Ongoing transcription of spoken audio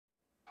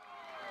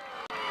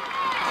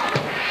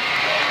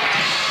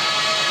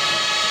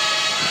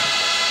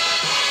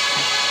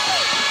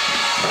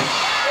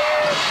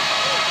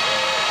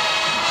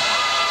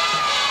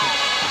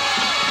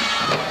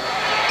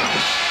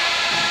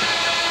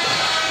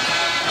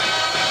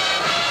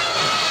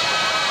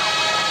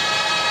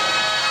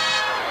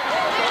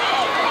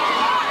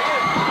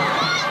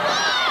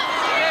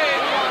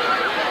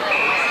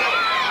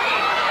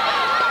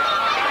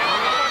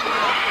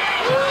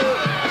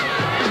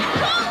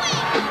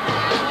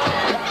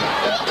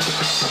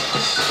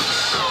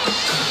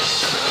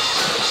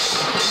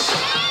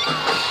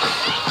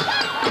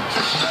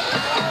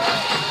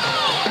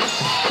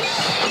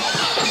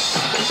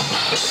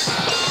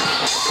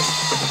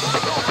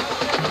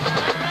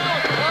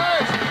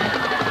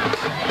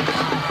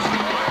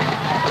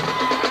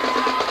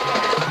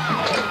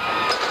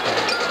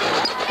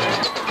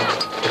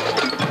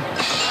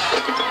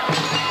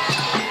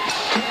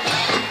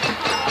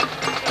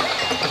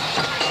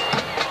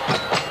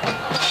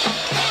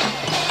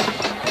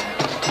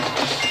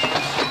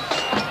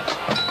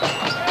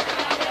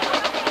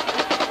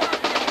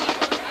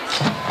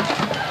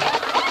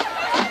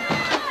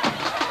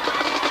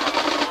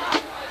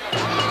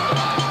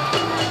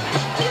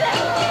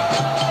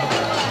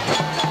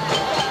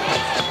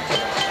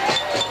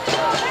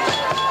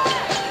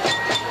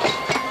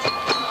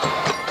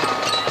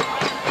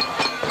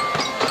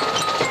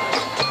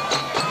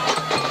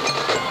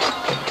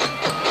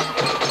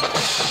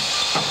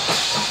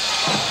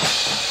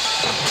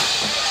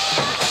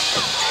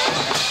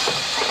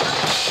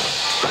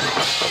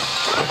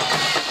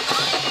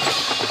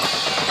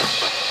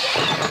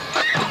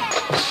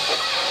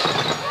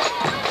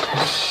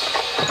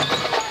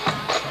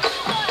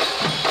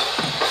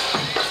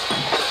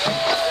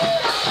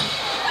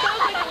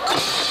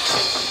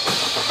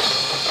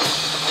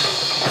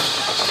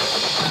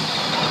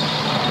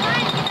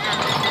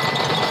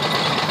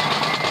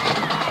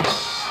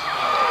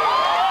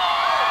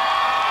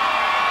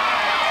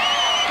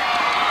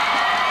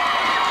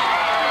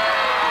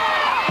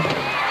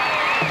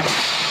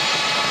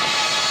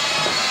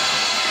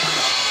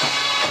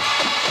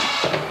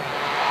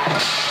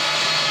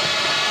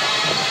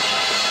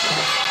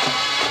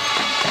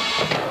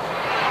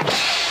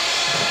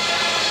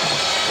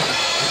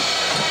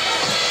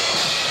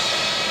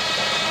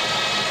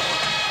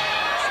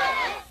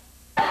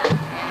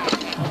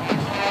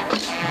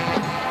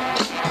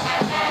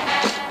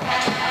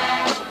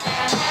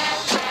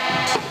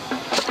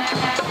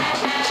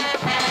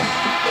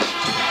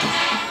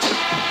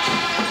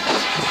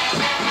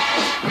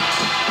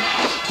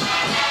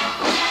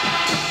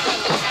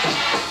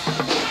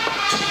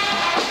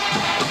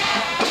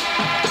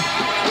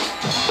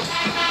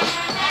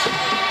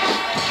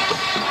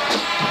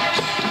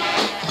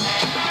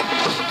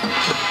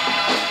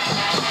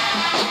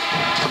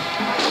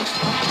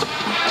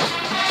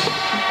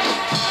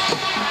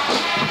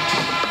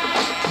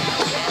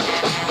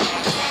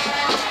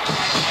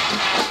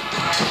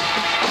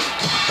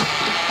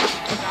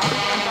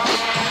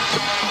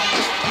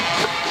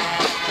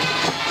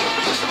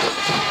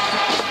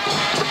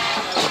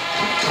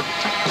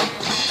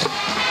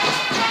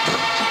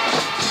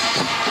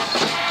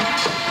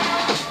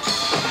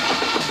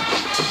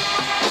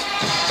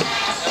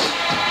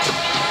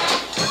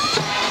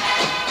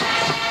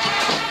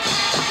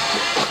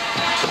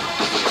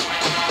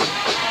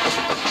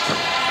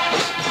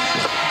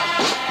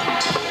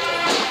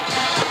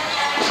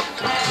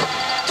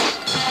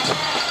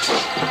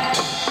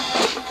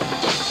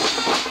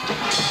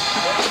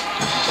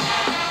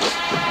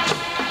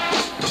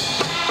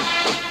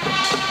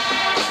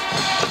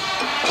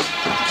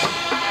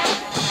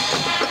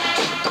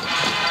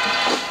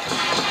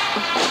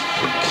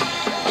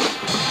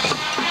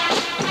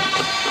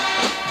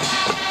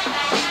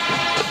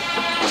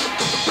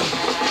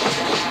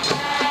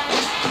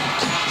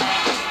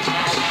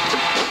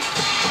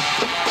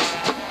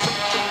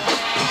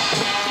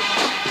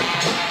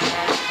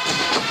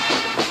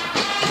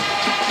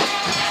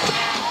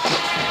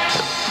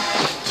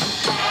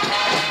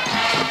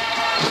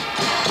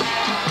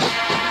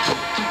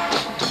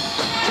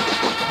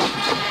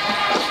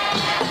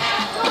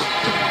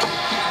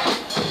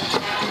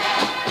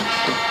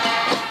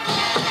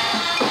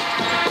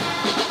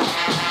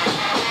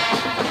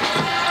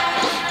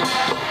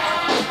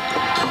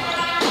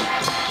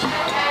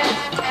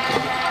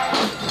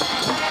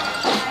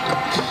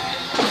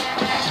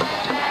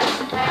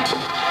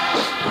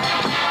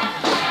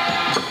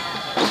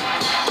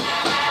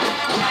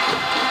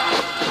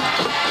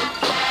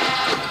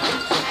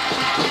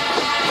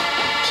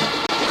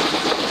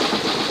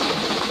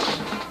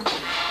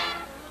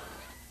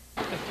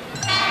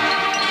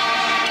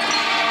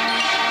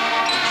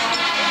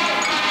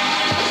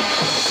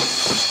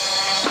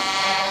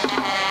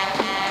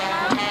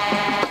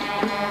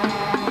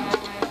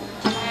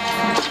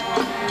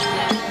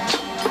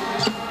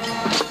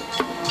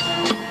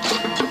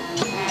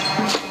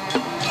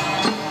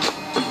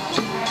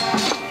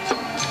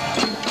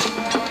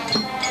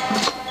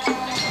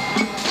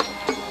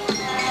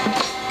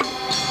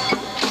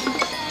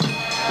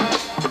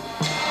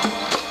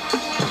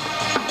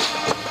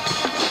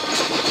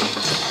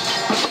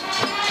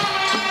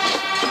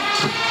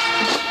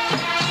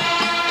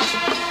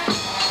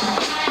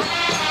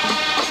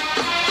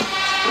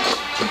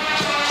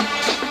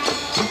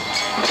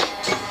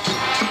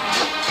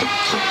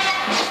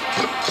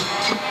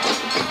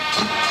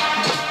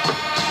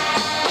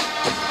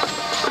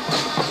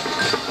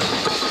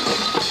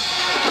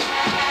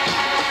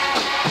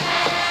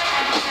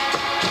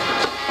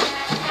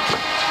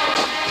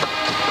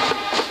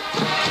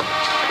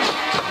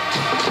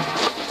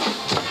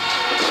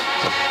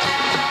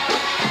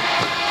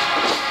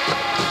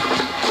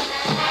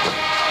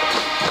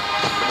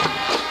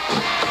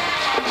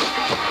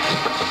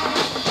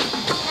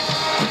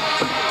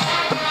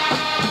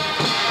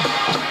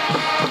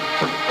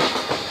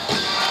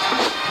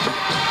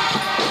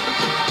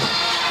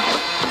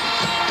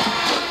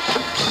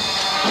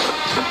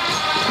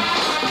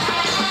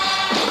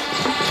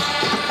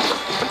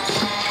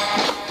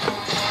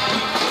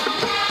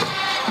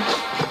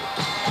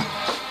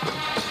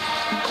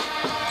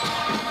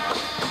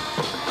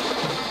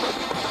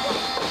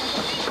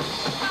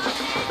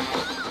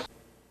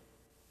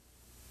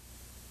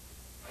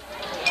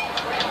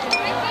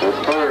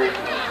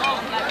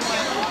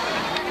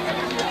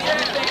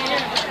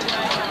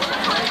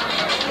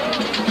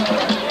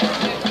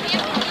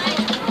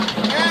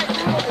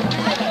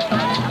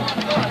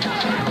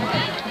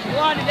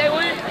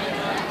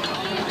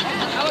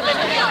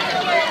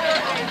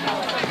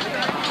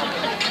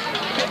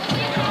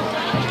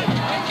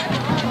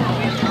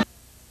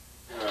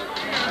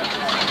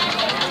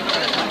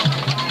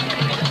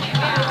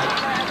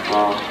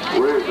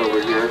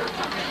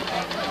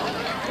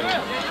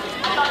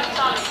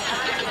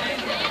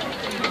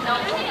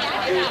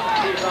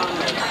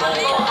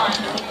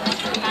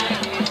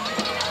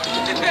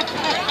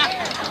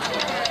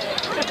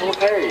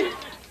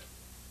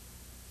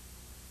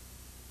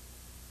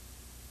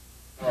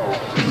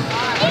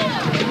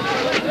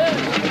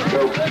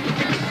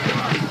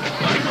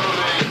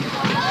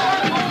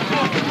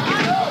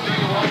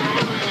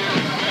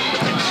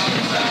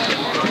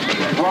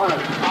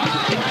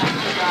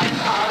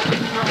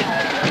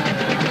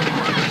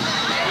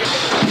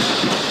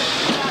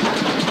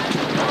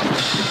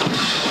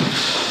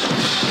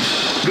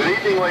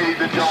evening, ladies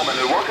and gentlemen,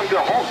 and welcome to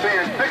Holt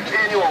Band's 6th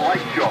Annual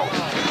Light Show.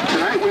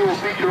 Tonight we will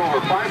feature over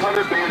 500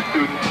 band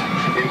students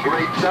in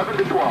grades 7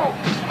 to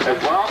 12, as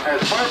well as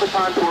fire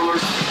baton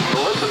twirlers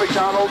Melissa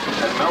McDonald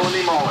and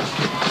Melanie Mullen,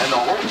 and the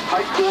Holt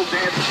High School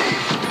dance team.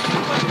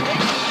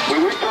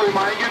 We wish to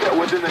remind you that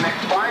within the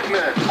next 5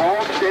 minutes, all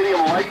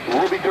stadium lights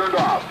will be turned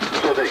off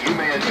so that you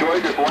may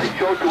enjoy this light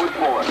show to its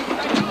fullest.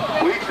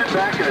 Please sit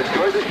back and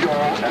enjoy the show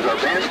as our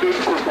band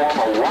students perform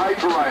a wide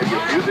variety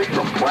of music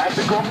from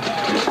classical,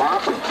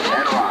 pop,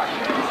 and rock.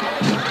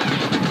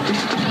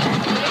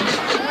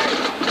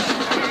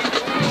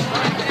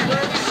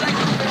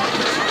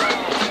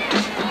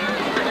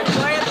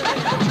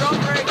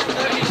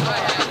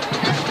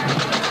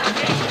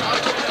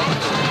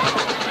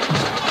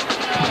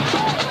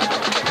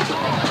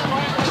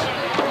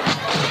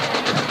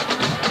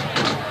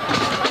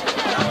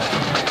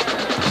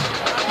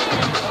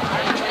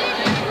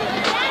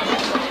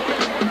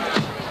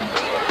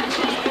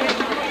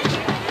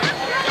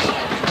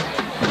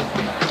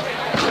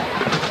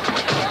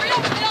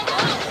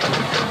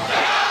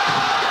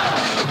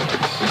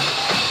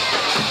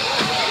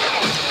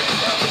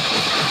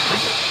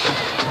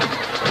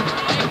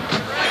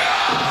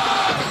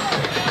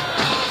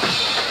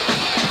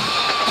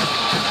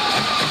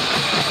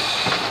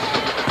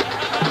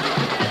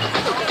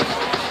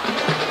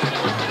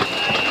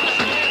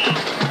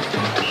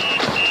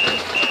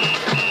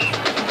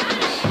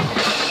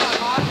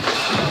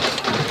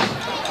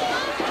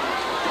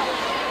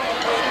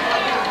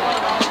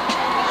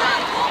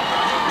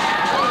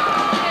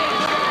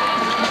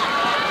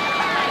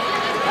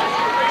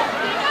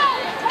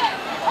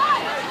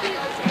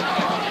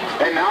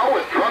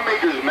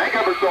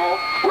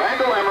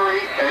 Randall Emery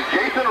and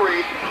Jason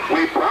Reed,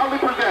 we proudly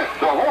present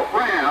the Holt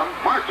Ram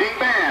Marching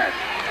Band.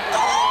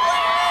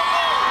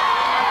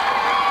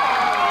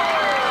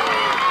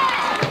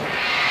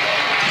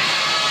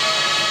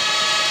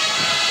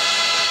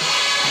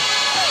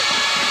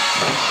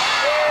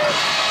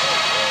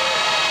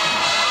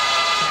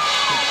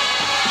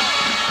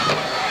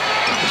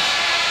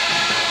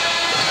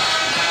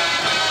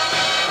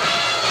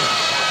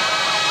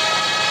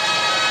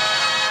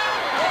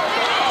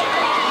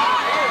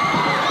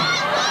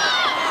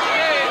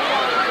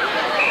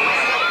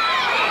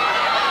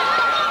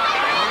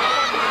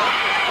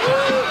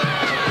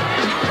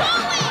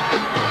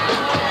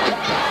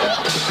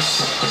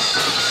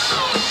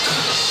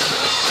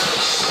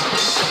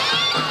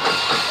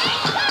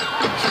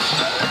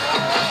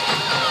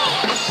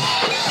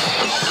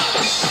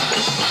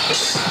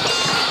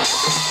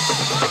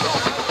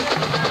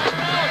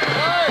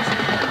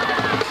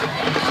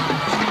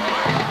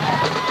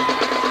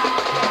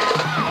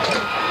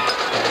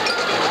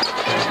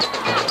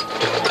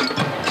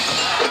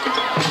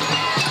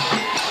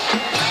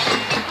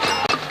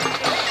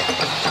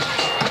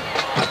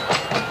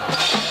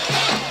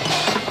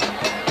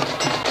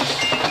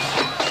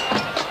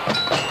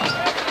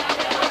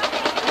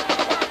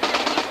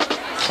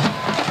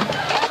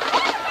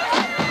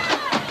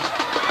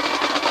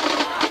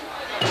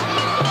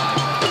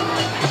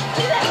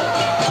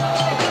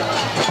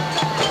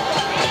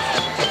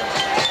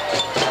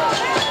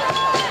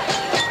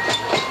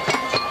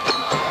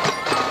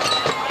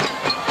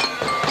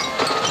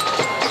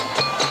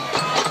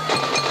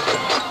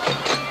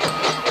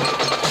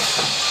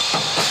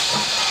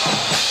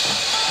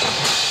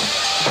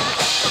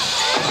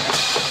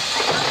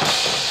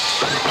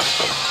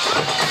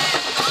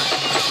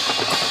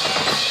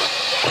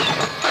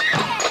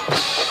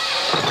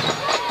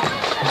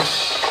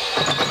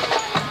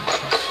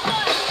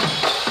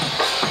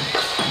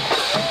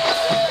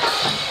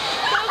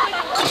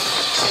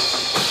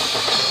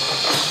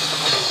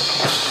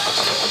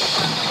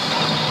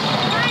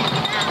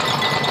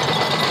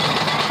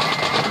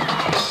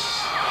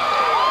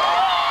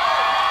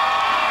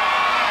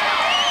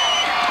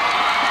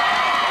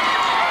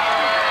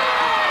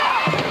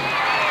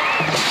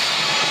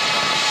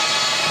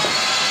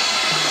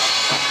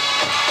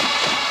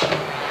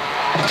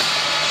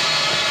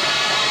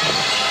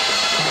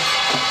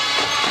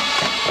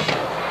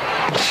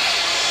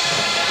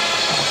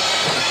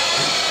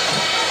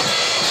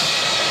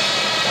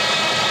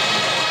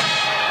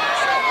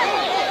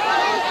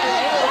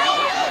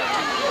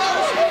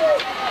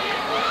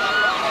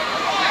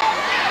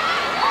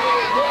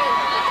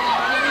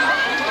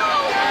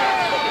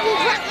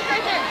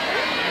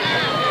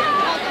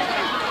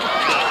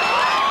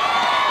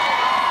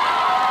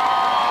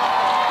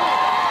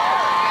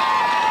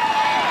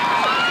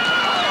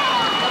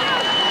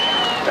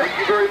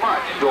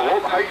 The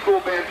Holt High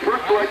School Band's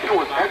first selection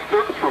was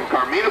excerpts from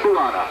Carmina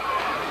Burana.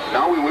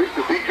 Now we wish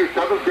to feature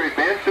 7th grade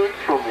band students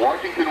from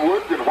Washington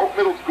Woods and Holt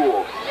Middle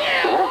School,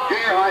 the Holt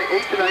Junior High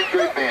 8th to 9th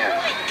grade band,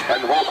 and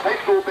the Holt High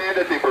School Band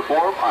as they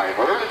perform I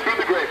Heard It Through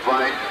the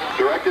Grapevine,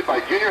 directed by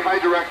Junior High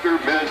Director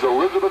Ms.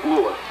 Elizabeth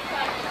Lewis.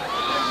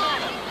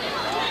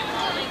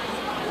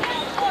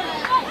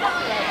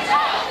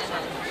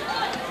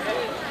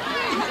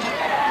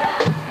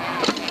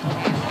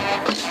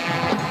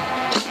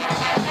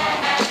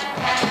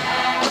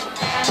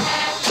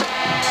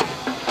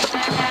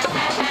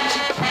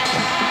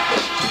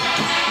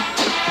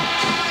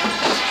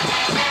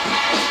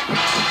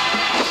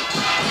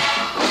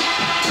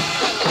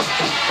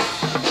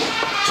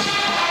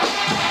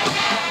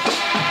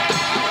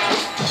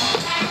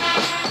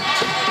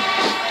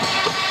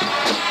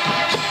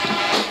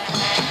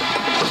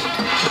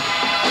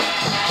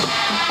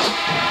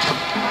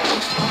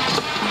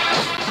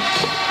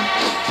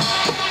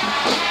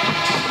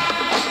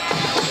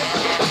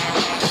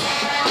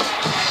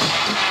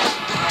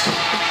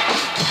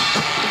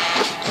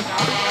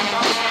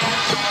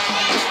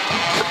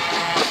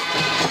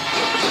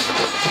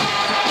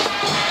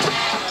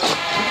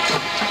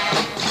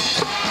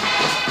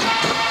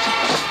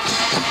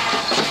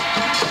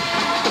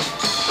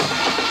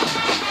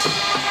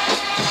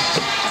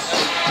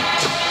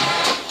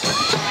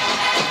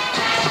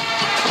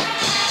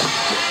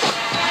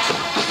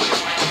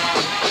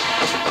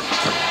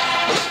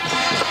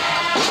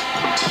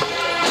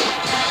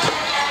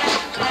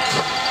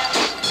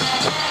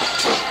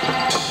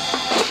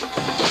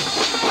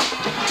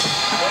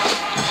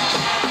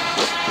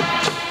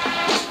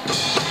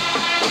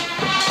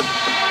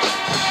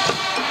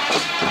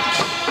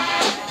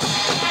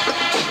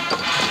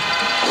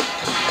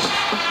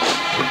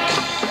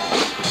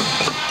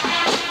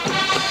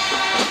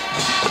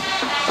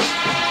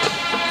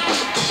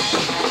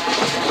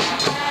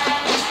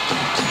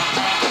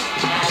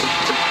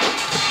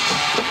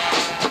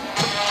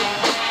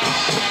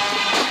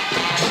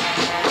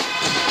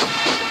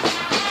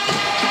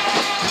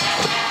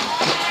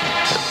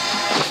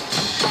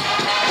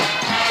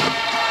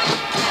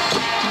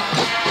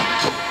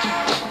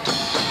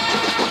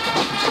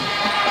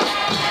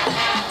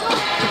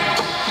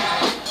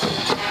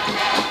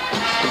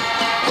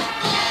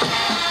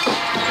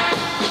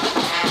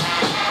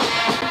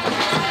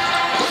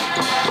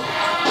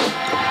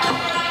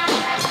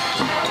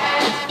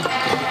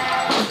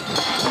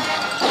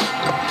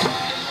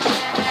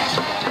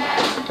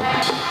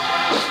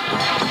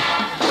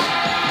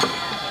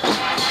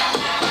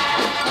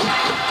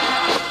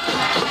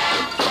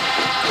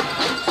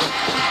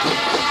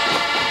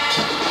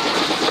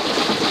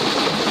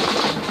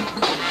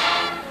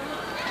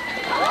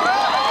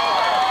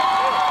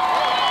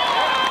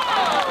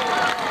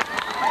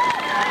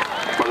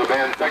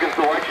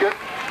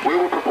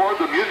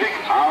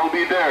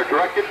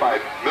 directed by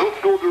Middle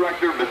School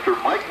Director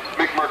Mr. Mike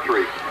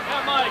McMurtry.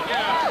 Yeah, Mike,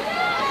 yeah.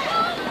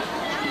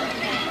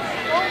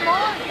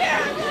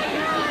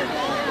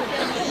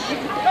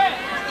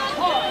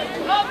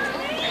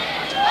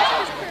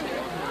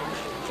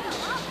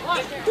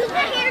 Does my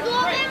hair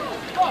glow now?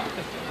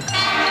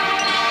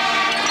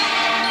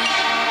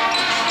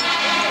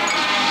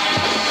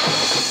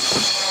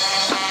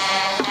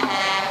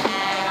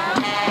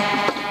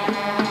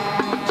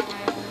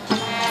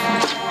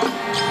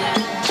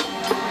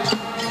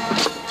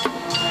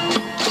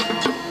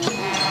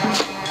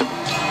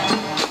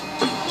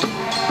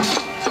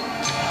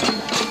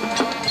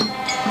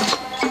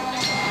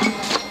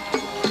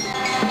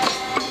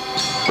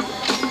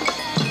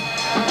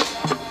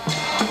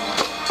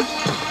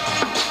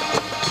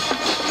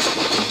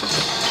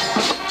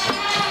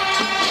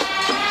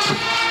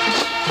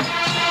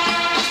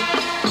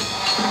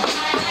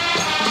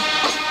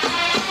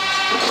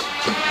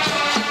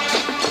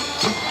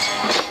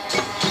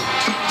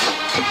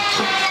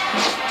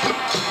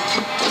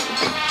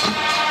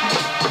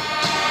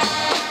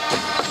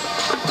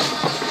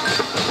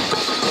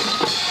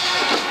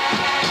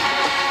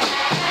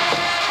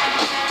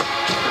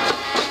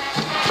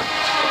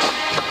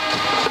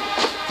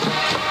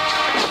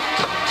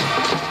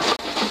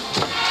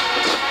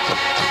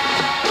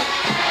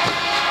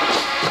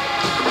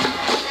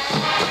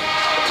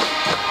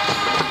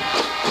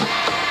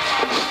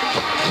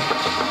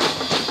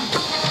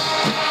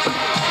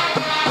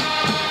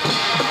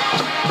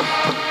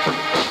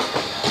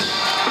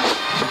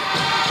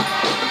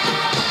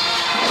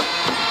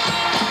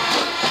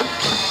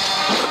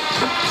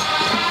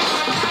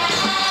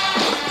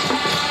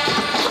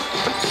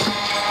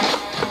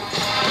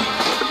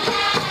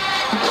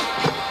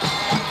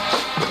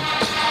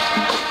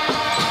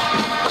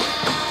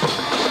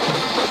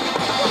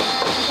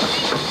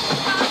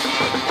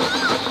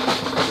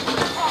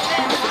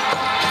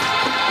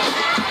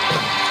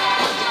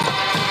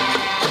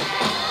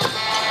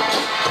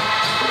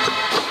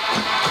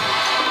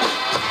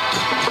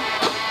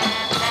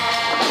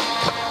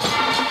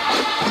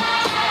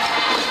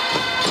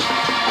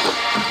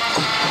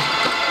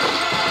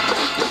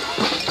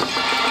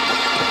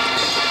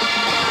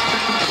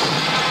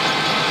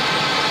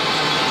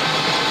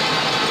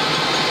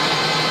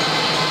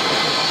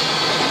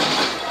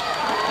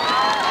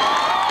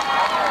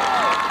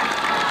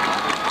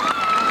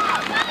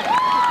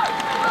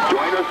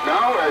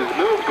 Now, as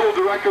Middle School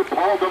Director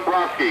Paul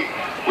Dombrowski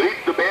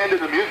leads the band in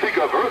the music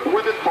of Earth,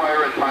 Wind, and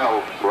Fire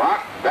entitled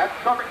Rock That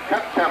Summer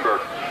September.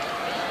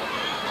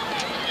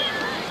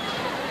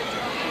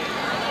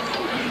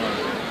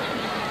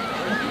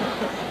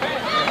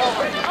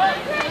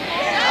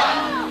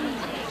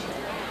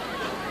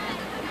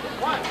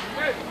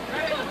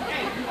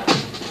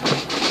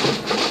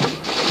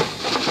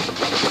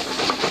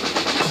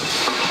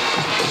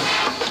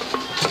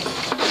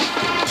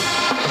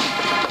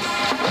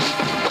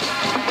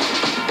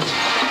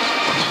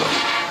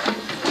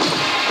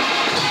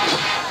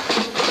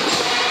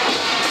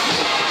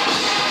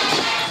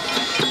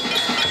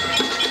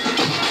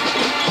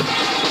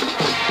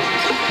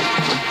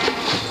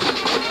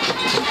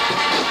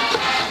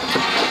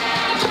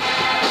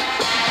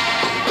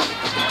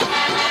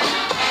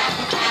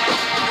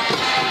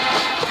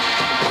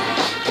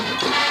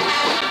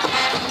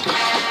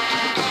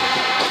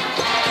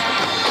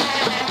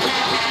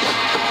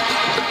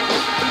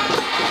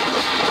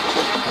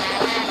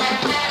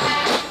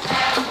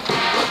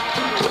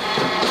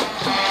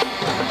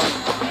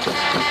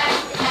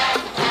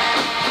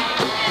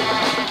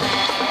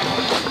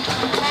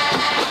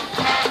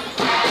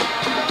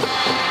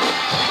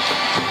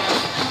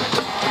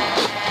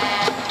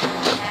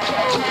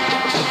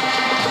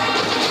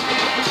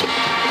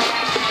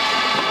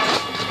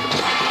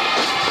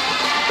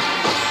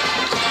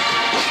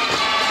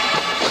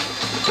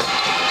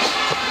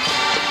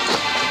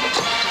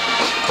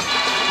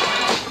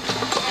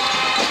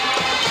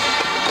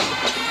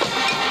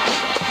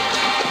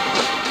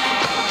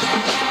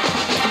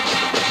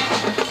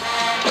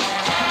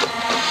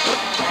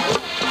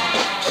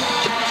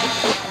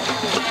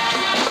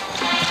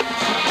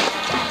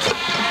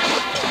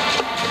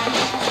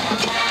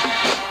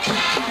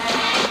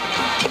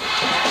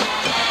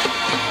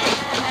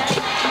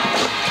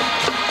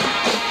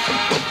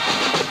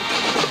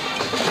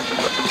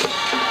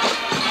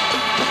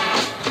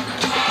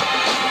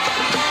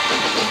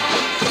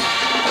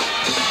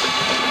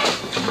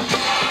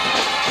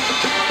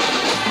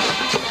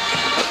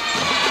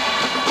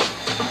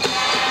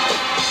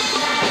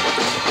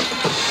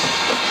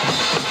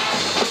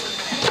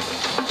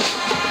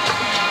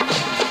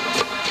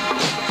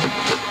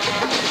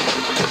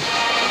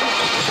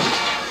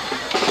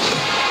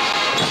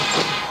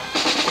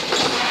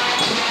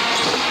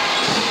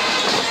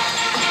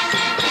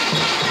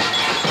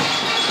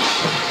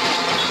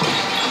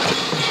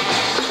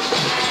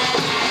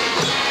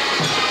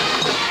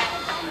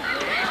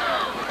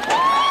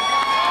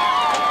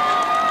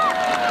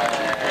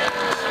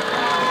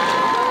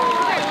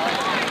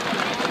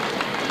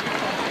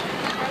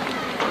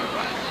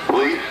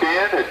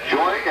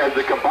 as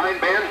the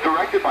combined bands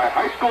directed by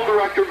high school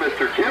director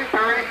Mr. Tim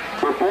Perry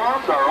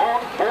performs our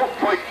own Holt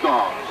fight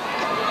song.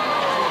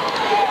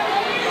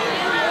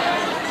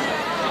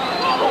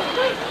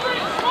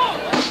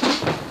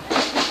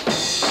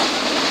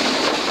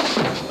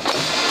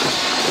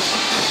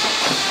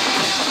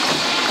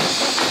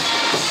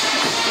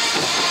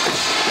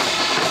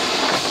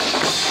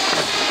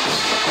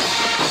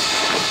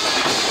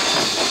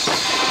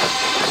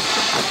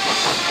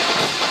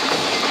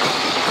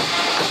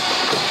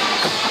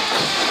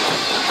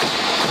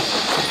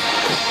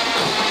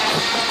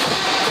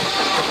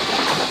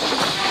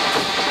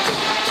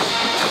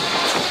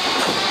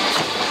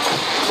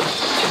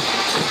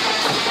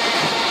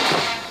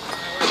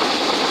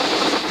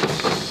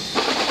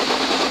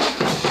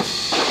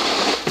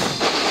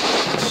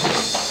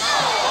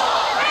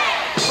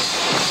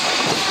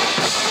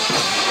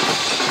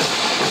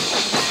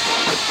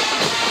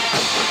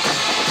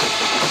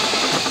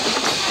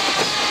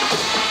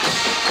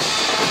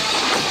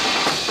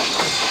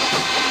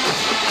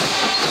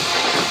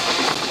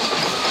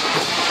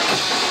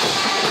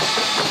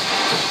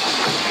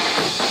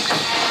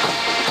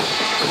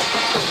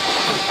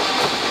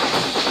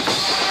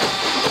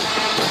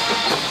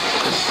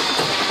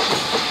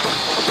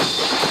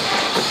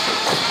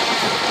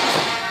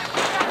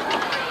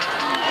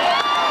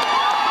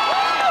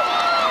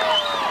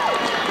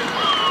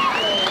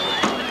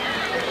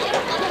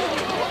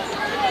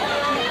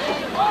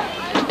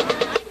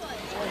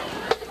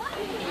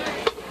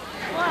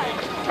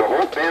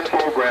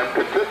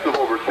 Consists of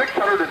over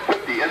 650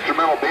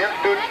 instrumental band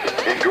students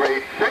in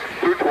grades 6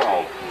 through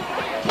 12.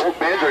 Both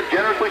bands are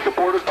generously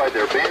supported by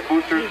their band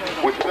boosters,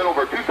 which spent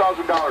over $2,000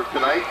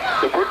 tonight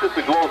to purchase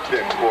a glow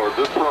stick for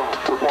this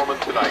performance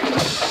tonight.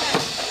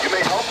 You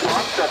may help to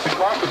offset the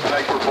cost of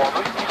tonight's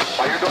performance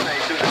by your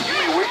donations that you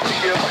may wish to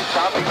give by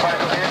stopping by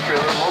the band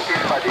trailer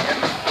located by the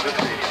entrance to the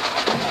stadium.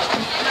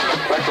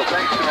 Special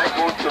thanks tonight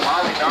goes to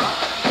Molly Knott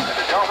and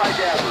the Delhi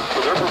Dazzlers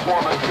for their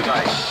performance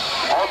tonight.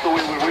 Also,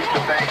 we would wish to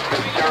thank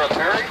Ms. Sarah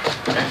Perry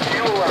and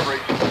Sheila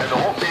Leverage and the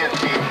whole band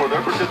team for their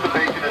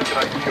participation in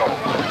tonight's show.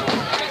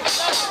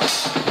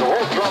 The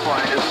whole drum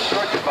line is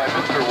instructed by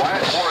Mr.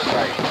 Wyatt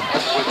Morrisite,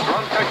 with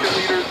drum section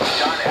leaders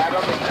John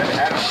Adams and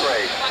Adam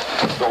Craig.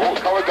 The whole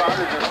color guard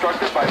is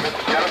instructed by Ms.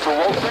 Jennifer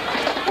Wilson,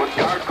 with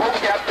guard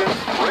co-captains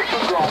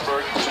Rachel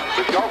Gromberg,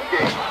 Michelle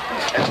Gates,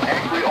 and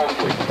Ashley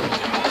Oakley.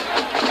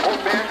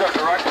 Both bands are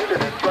directed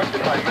and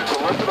instructed by Ms.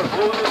 Elizabeth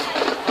Lewis,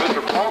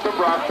 Mr. Paul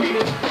Dombrowski,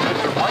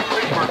 Mr. Mike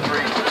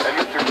McMurtry, and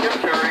Mr. Tim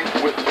Perry,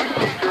 with music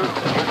teacher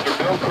Mr.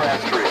 Bill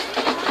Crabtree.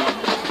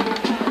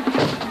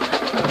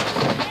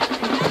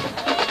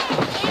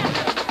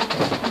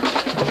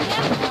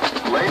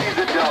 Ladies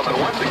and gentlemen,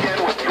 once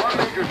again with drum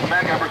majors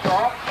Mac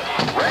Ebersol,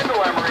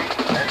 Randall Emery,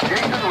 and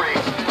Jason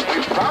Reed,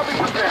 we proudly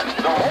present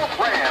the Holt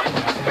Ram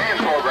band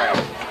program.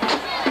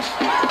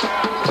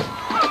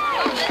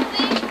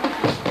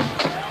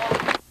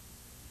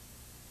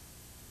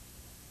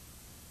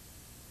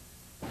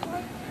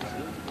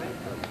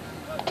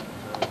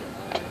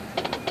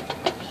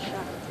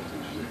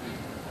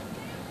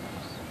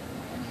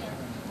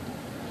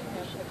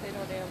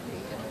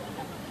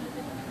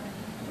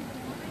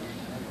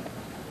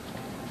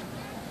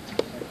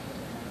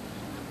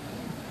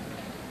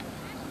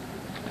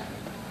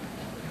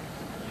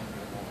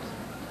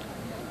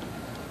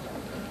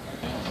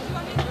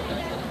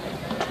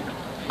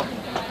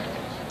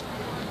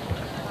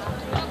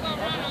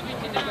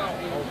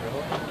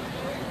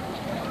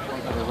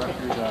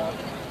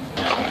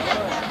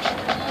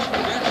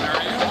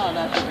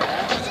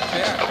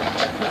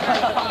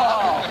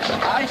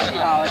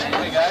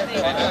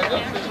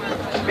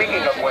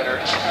 Speaking of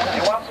winners,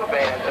 the Owasso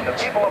Band and the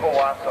people of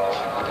Owasso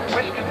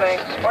wish to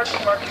thank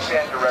Spartan Marching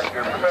Band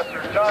Director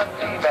Professor John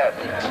T.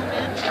 Madden,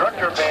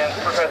 Director of Bands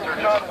Professor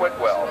John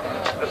Whitwell,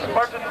 the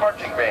Spartan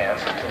Marching Band,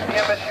 the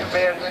MSU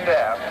Band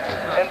staff,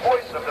 and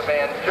voice of the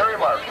band Jerry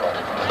Marshall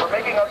for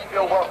making us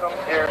feel welcome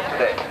here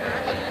today.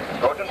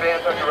 Trojan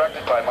bands are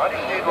directed by Monty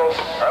Steedlow,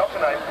 Carl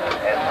Knife,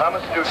 and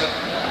Thomas Newton,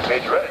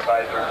 Majorette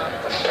Advisor,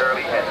 and Sarah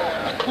Lee Henry.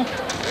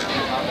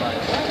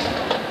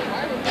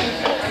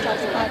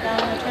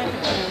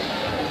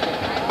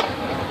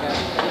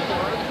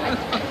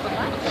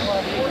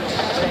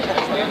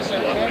 We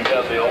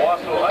have the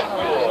Owasso High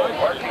School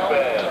Marching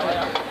Band.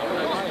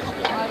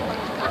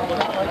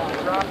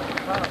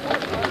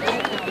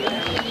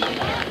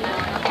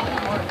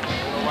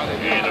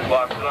 8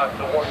 o'clock tonight,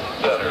 the Wharton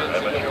Center,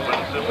 MSU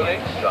Wind Symphony,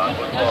 John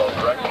Whitwell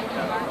directing.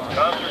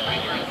 Concert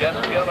features guest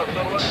piano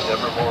soloist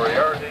Deborah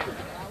Moriarty.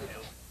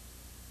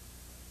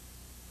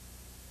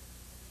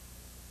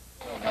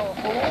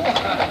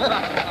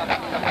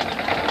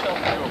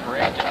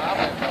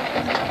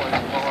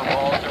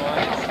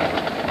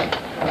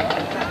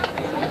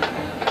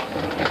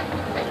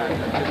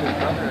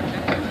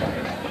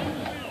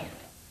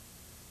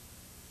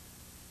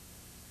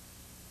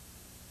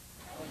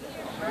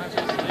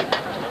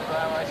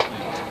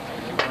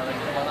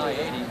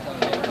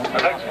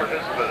 Our next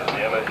participant in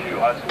the MSU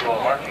High School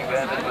Marching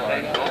Band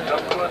Invitational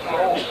comes to us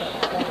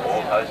from Holt.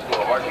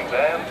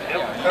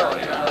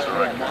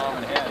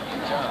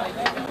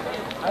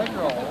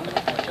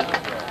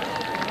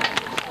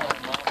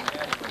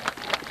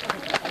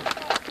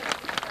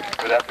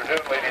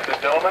 afternoon, ladies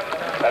and gentlemen,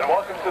 and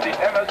welcome to the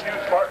MSU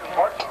Spartan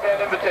Marching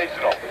Band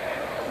Invitational.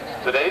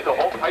 Today, the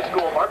Holt High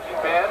School Marching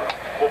Band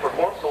will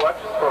perform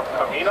selections from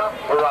Camina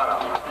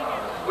Burana.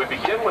 We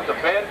begin with the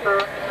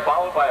fanfare,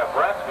 followed by a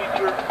brass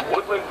feature,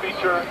 woodwind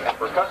feature, and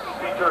percussion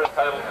feature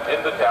entitled In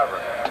the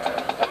Tavern,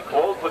 and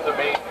close with the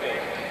main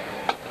theme.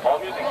 All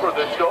music for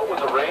this show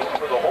was arranged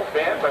for the Holt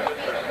Band by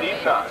Mr. Steve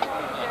Knott.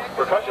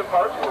 Percussion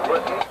parts were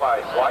written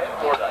by Wyatt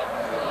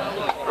Fordyce.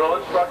 Drill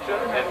instruction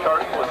and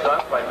charting was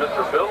done by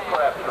Mr. Bill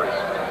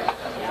Crabtree.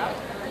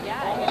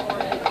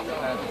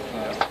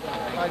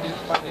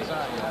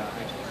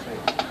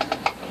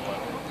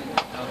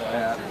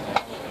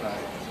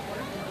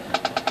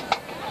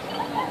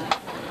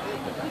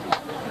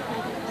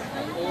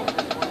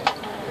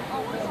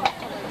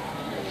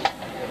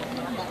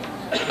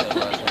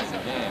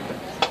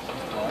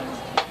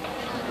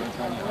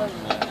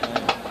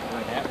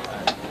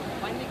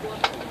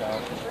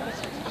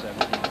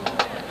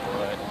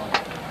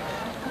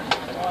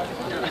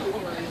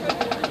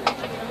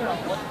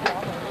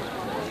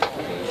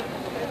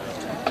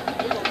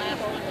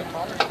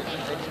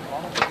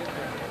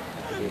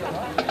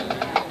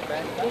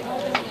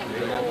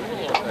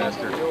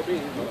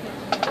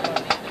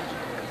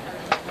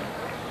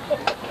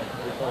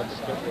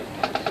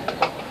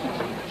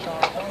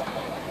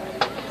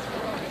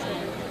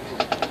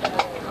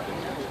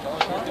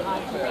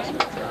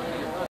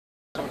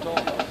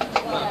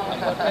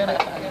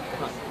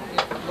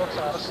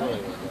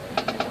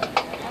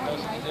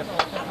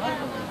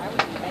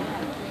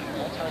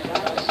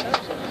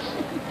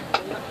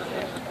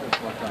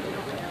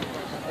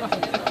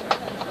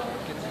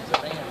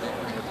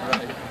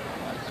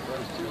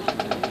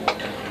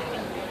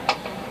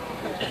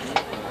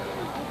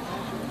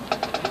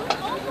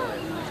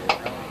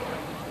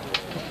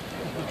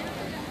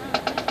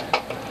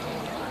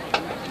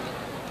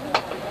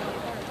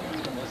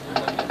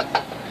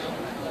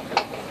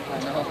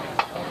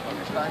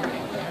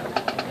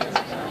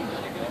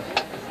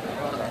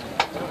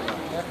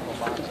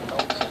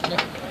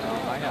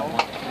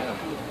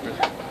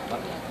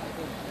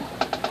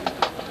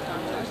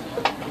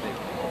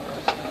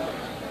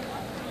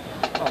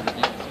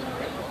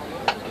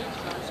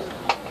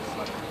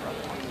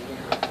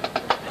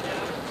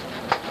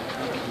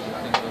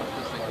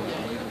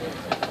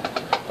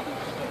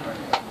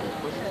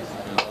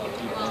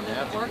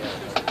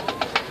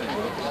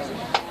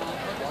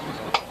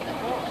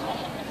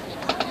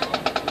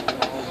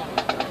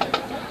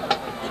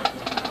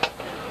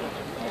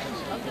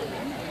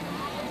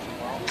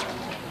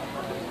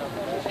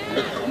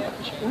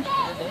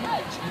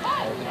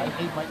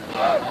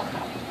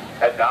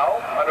 And now,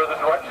 under the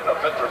direction of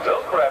Mr.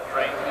 Bill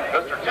Crabtree,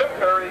 Mr. Tim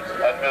Perry,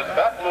 and Ms.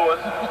 Beth Lewis,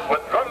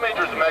 with drum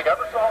majors Meg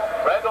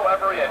Eversole, Randall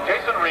Every, and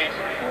Jason Reese,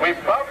 we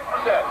proudly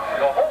present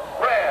the Holt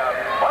Ram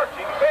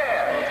Marching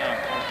Band.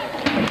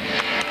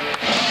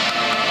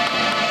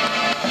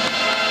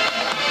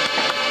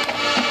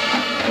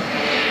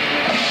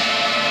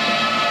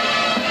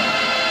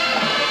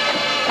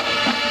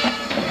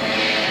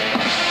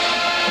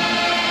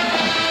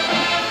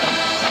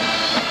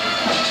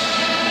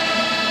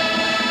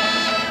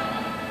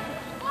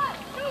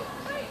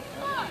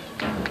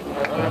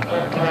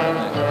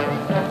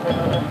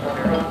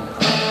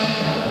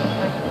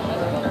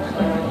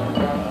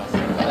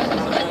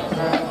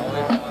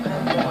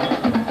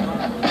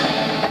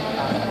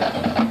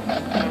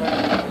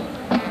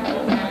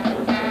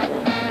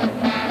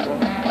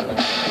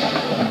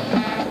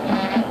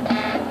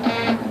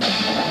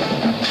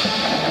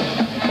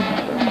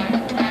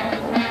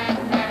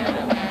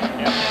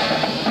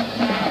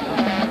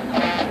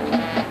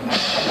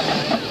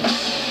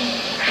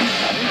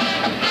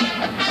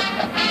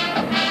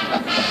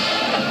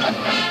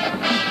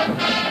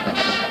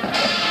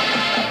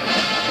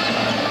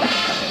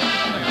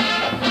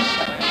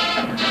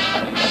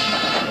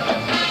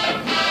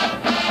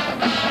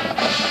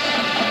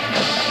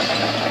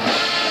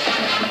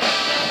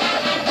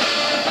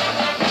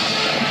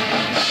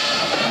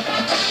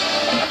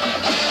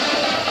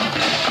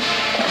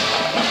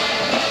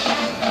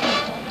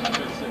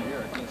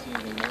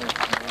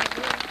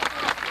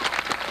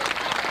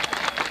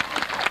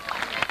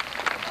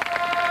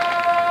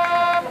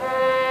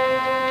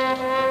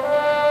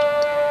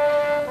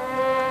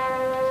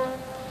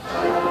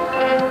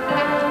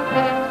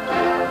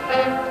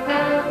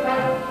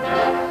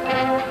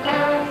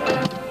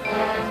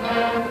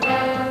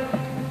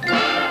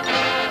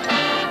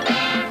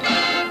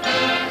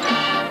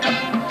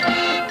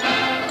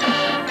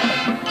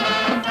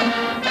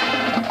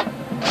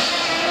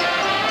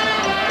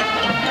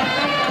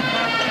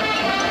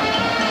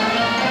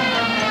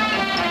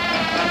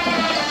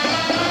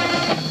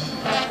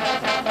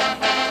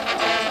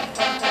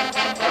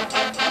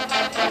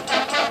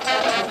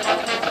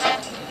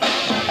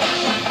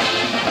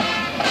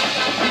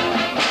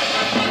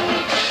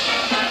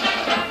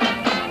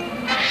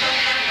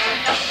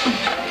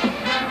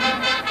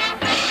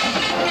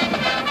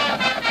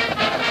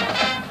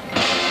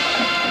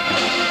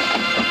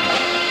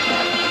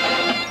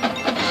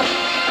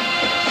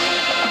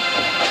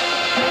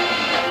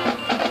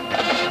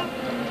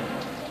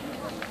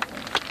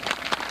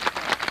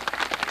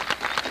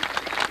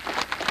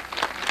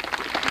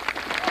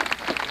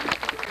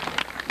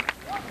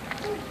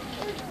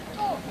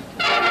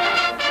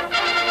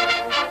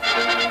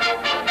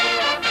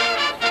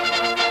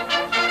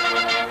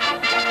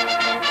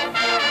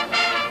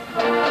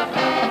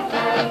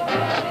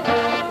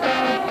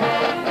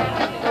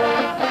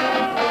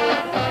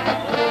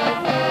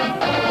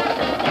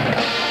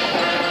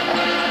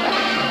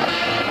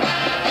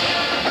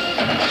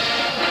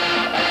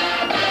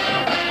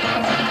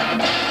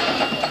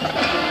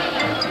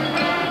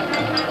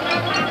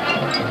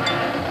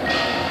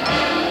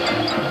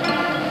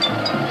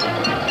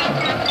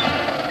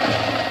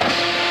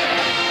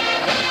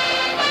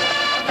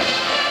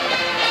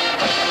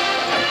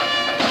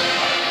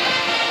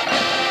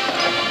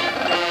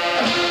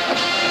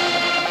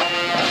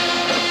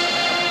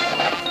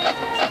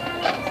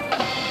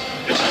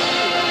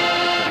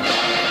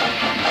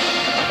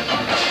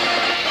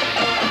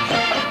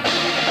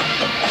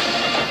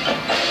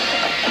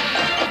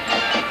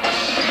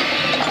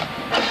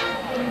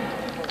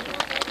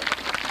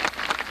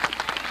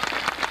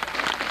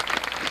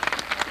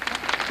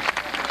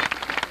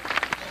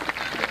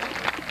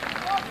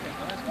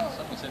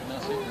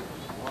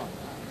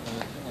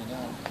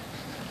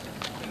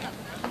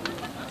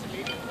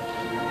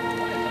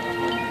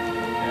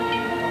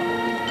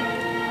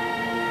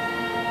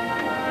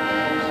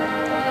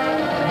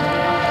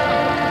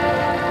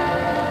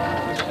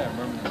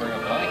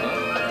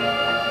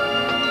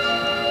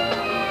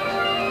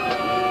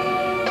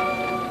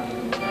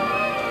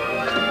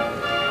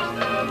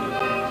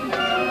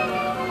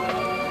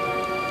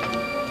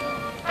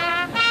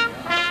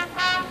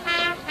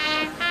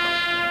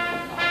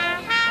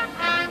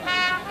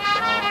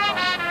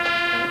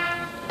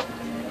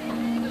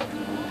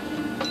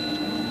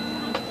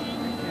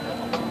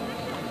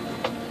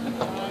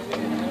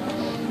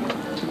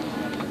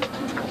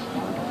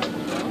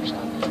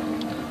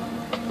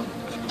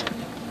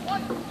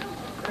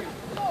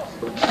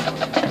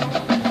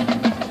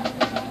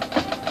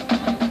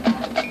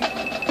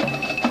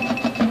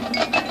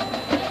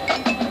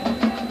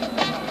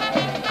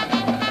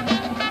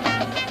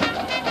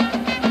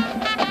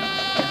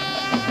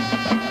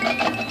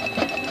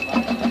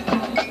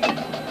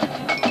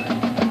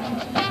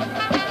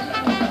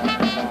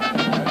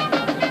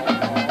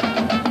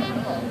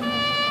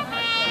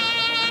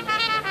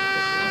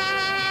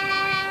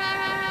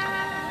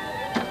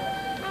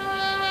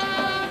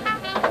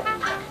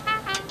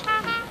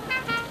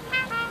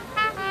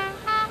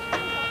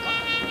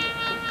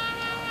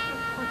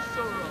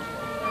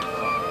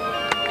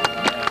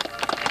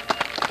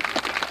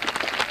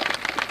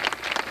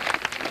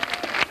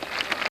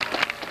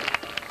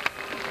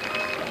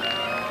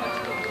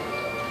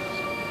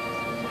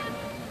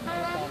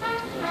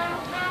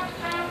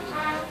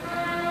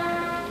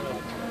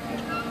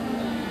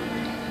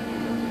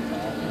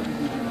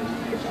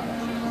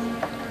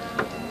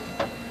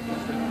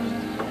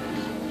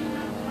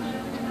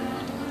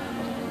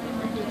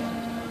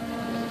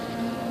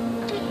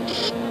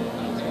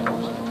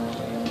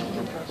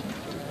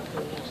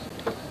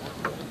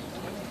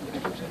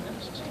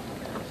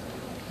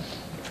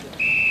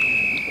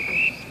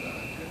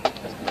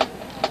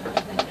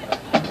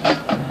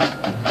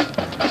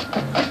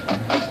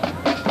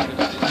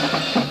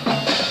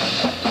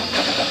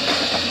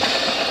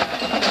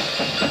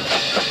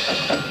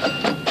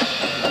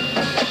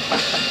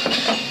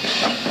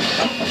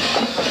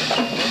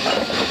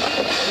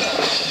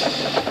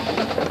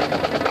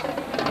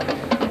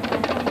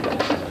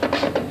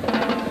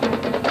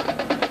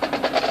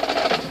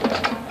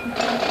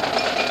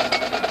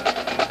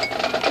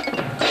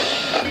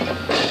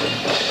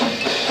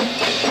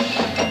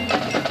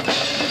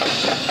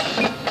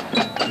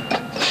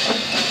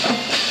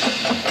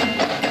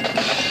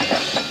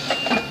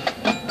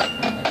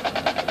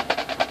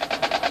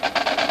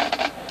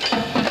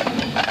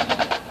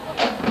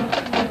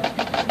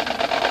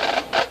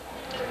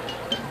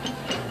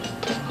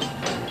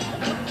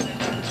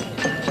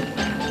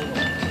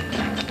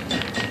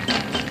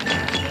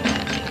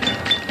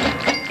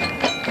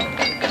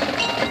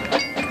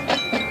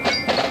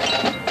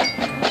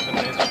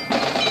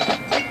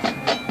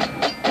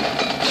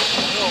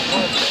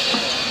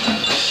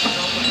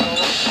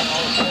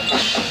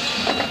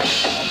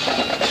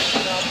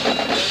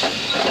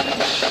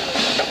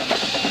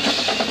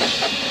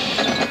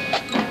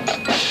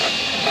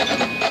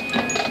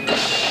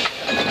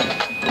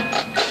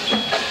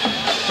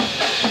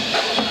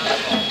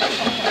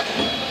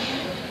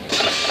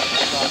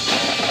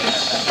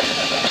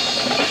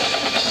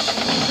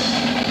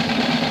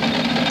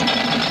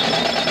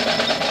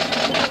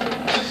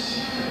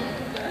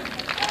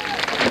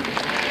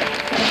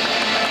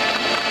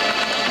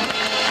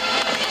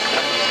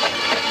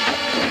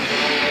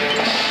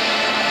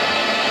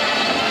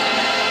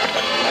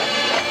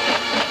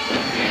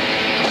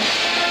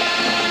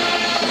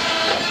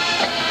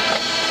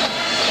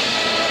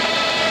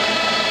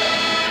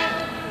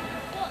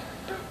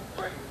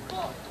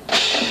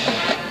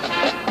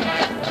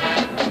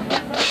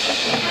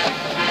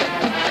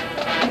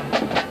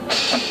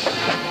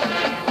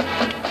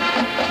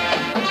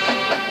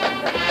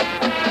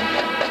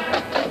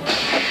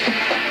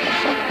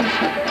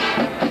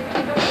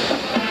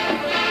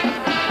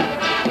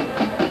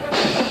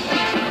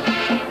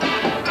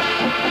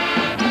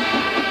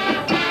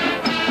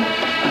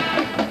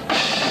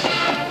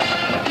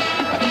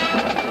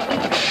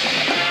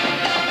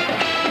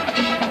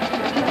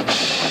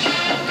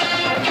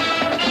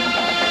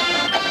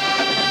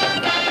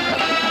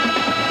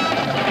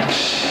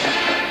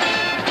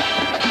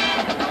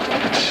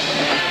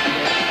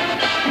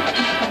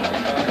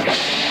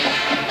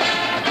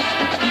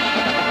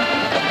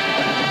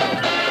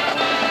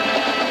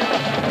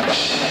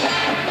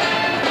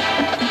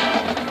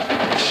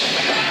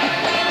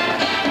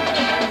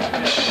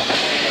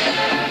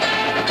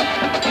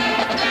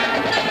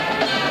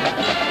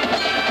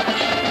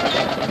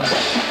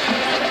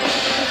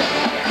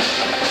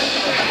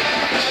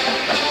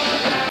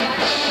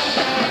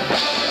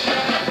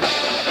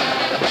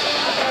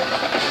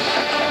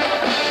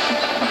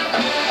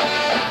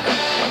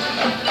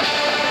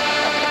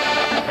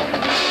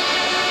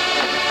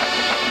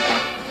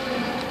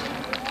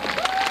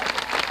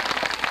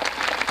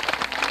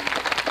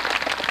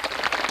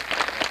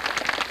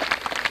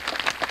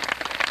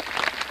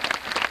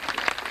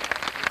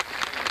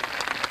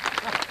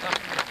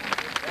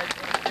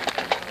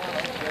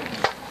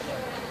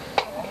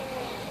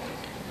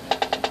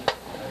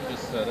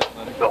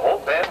 The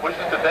Holt Band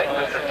wishes to thank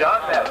Mr.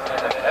 John Madden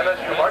and the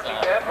MSU Marching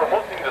Band for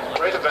hosting this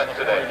great event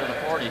today.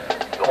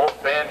 The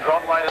Holt Band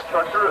drumline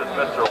instructor is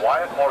Mr.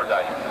 Wyatt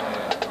Mordyke.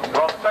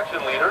 Drum section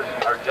leaders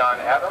are John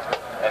Adams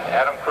and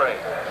Adam Craig.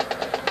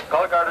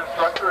 Color guard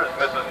instructor is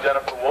Mrs.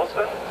 Jennifer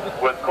Wilson,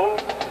 with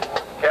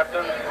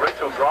co-captains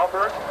Rachel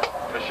Gromberg,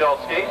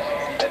 Michelle Skates,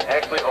 and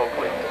Ashley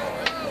Oakley.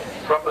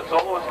 Trumpet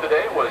soloist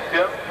today was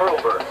Tim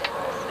Hurlbert.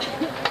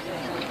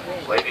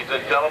 Ladies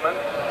and gentlemen,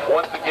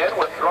 once again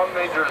with drum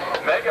majors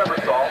Meg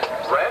Eversole,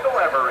 Randall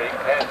Emery,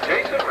 and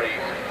Jason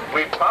Reeves,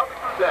 we proudly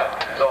present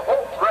the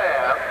Holt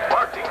Ram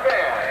Marching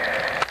Band.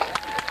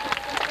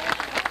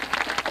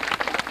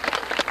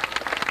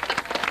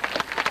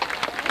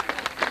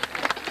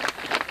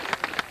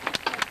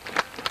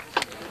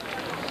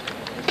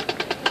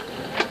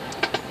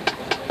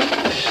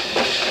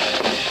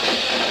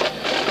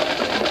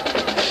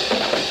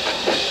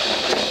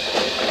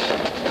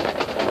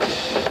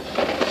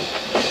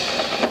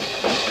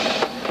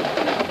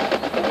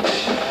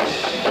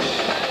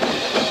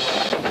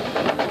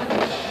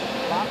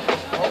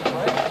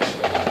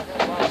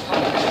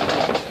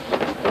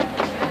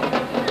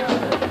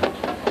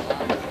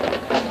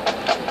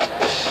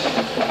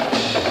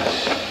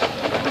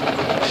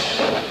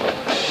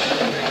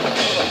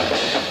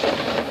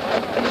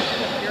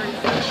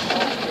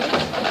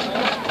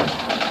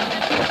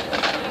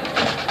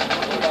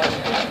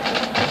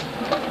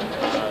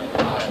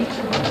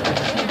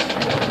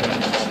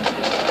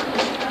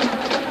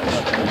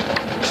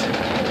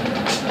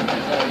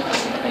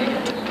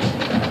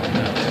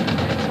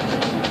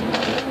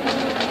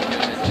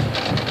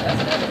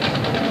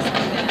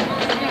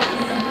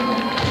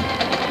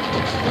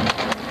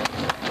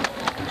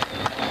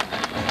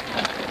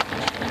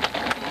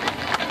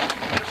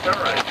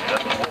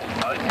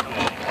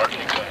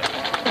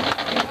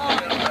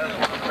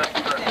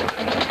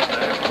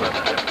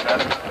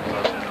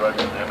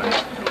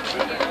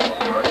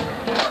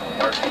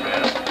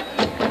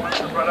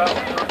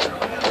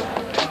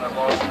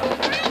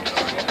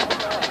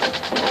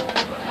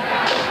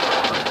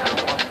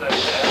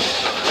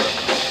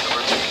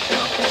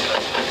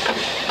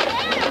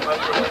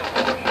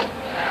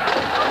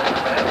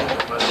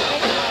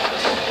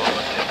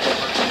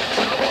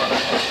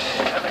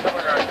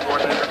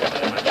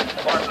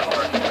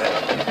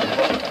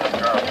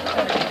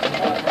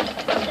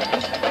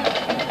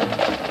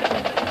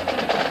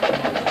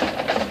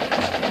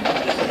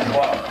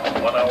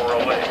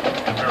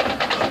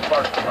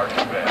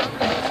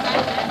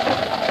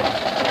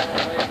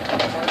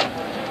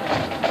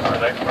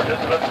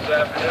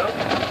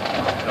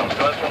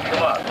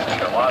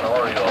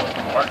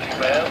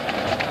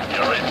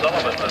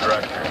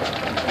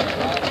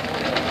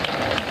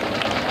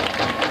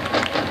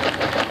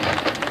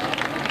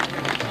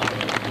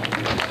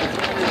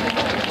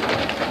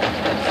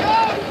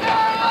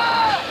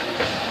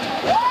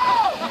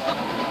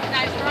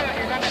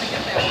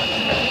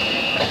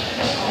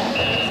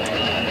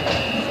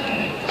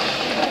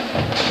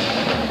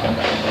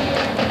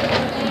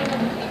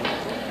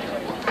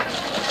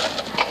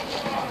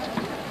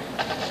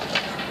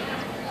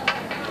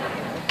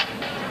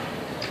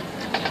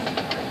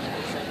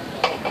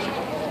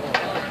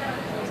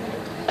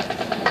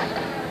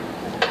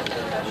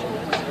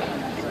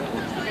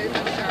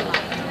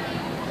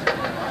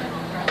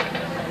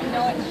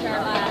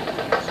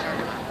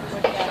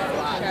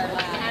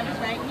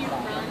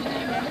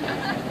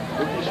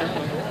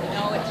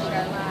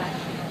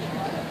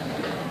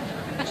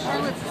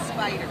 Charlotte's a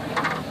spider.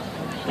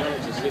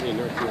 Charlotte's a city in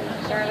North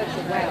Carolina. Charlotte's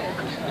a web.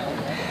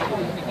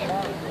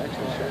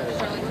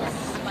 Charlotte's a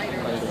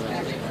spider.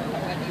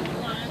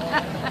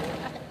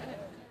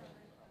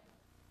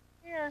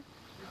 Here.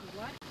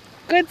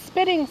 Good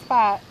spitting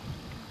spot.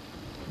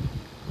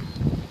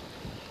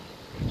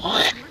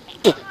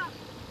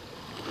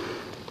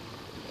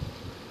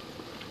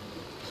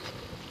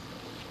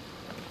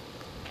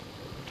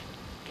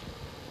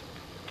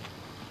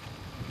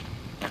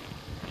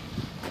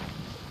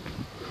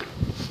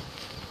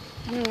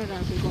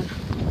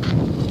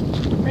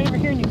 Right over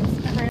here, and you can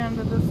spit right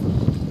onto this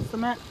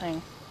cement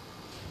thing.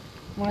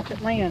 Watch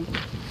it land.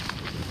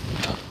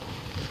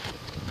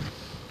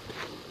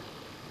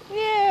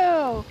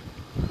 Ew!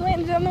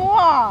 Landed on the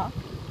wall.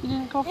 You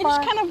didn't go far. It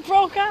just kind of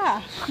broke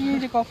off. You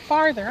need to go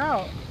farther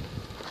out.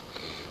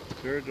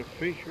 There's a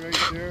fish right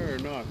there or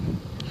not?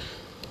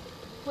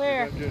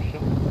 Where? Is that just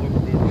something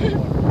floating in the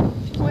water?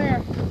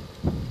 Where?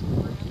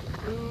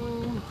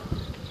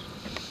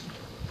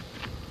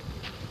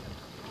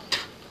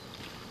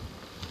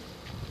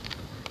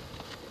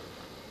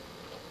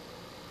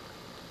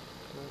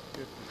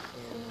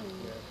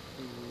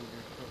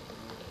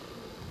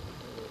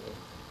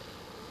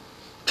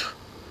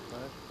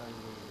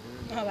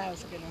 Oh, that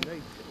was a good one.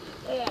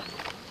 Yeah.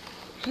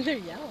 They're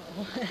yellow.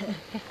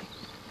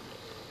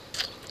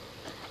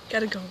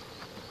 Gotta go.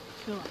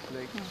 Fill up.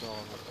 Snakes all up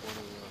one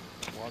of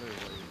the waterways.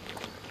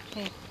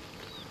 Hey.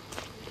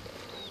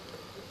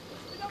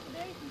 Get over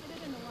there, you can get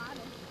it in the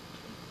water.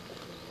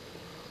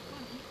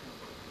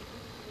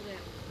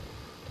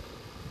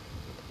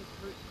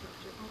 Okay.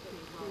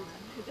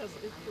 Because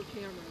it's for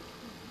cameras.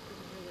 It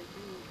doesn't really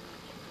do much.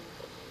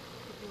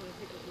 If you want to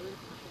take a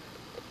vertical shot,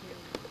 the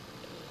camera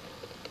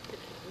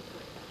picture this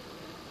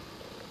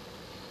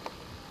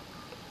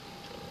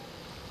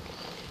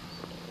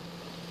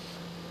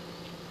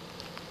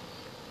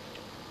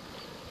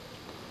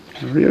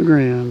way. Rio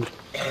Grande.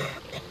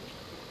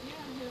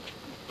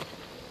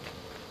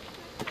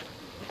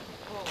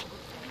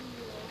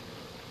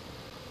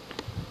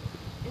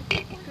 It's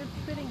a good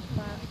sitting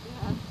spot.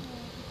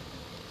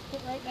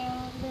 Sit right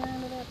down there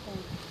under that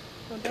thing.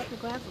 Don't drop your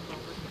glasses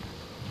over.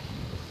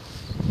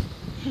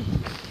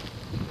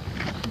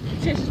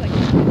 She's just like,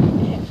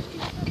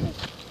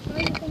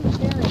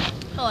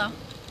 hello.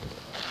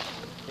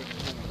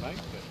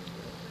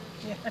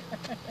 Yeah.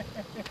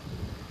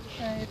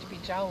 I have to be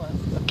jealous.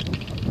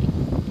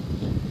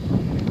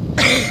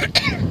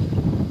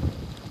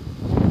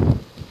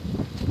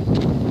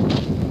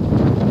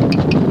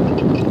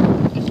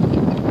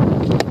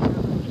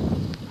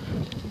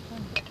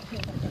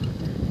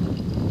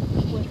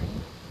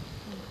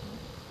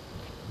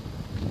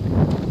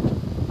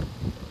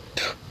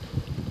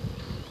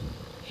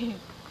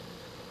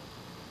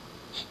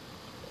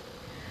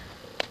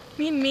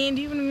 Me and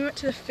Mandy, when we went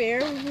to the fair,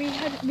 we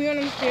went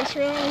on the Ferris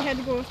wheel and we had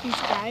to go with these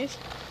guys,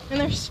 and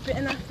they're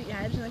spitting off the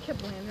edge and they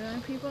kept landing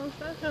on people and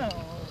stuff. Oh.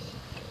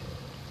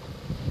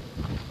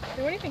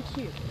 They weren't even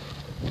cute.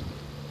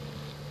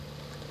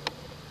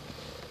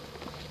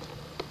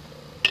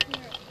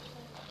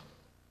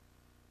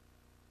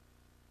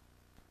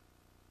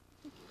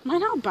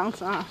 Mine all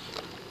bounce off.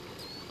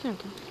 There we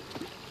go.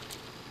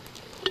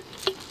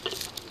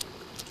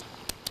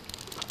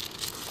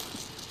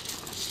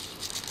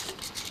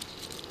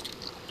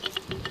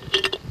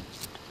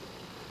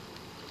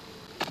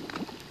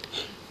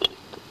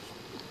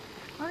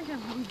 I got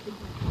one big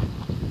one.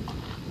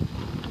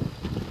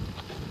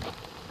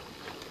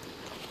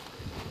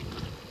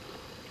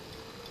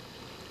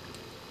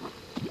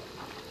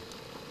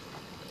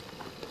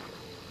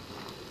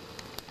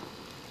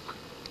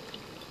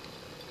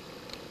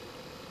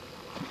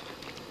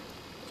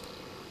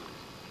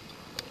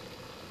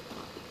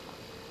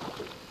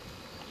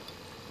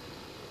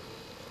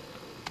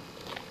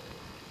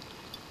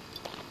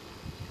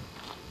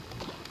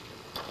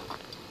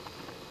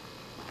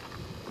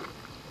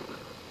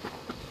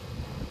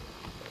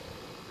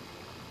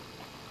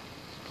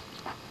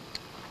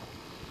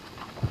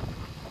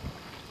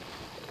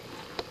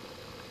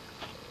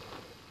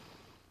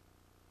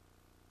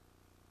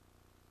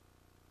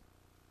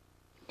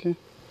 Okay.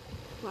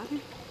 Water?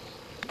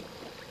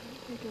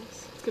 I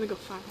guess. It's gonna go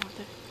far out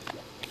there.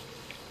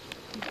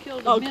 You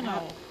killed a minnow.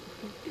 crap.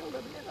 You killed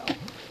a minnow.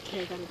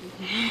 Okay, I gotta do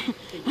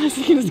that. I was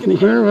thinking it's gonna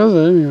Where was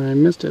it anyway? I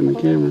missed it in the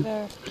camera.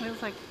 there. It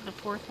was like the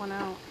fourth one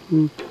out.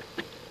 Hmm.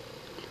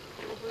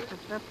 The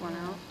fifth one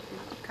out.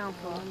 Count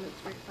the one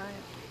that's right by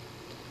it.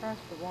 Across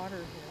the water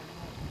here.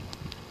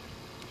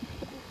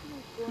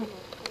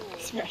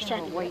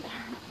 White,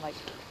 like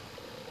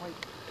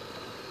white,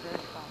 red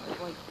flower,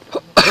 white.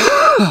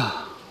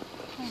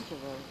 Kinds of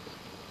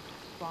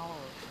flowers.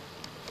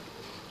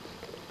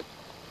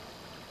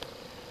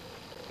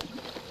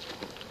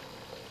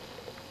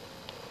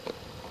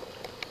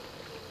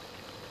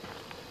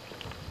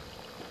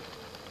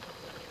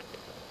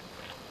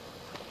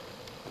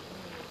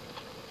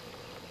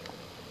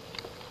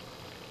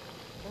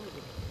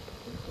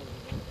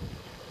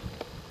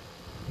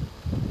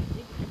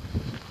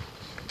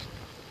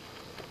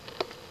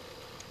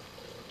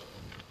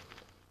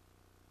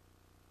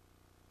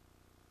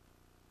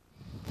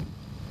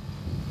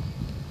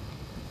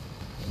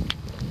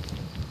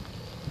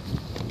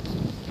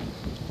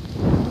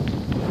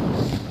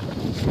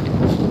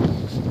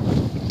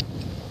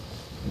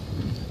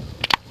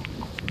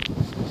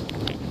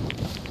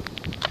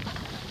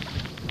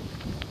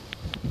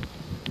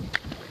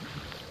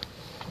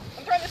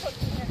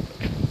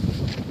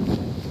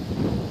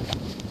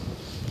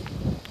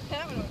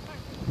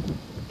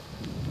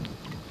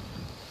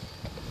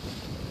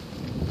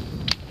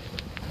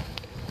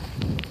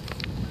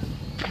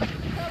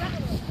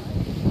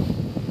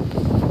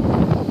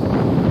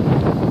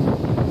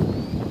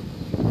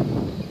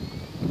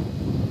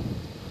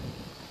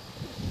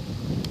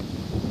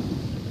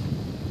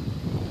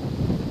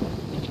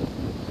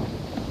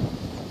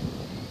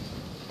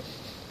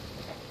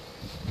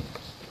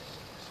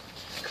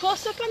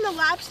 Close up on the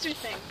lobster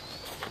thing.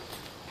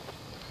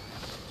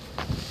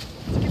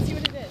 So you can see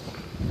what it is.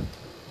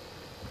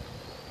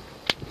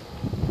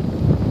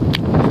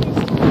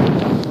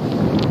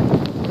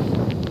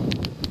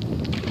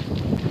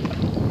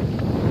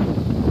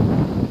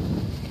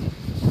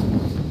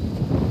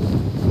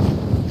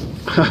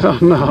 I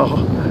don't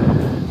know.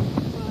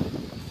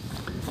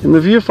 In the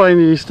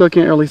viewfinder you still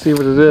can't really see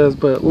what it is,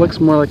 but it looks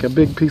more like a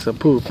big piece of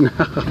poop now.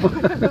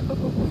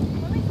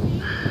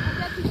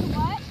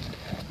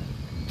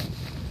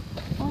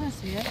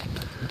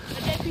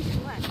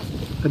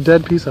 A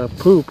dead piece of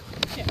poop.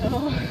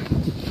 Oh.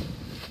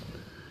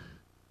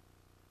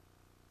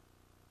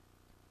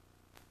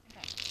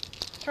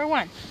 Throw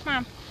one.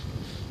 Mom.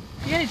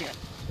 You gotta do it.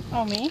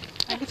 Oh, me?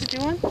 I get to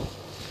do one?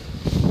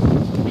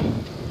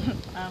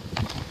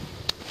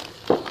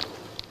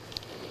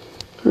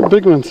 They're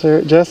big ones,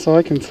 Sarah, Jess, so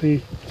I can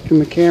see in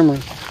the camera.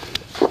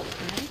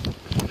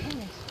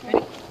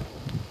 Ready?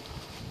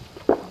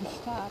 I'm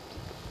stopped.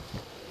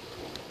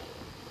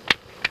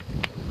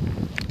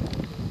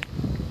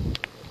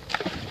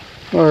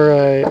 All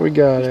right, we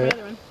got Where's it.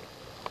 my other one?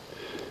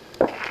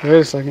 Wait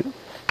a second.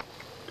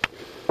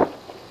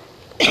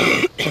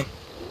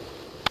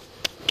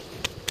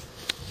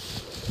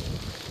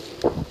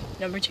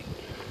 Number 2.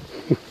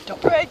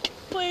 Don't break,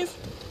 please.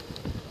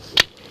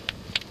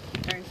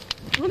 Darn.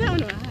 Oh, that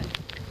one went high.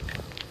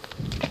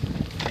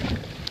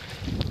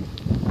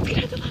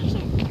 Get out the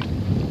lobster.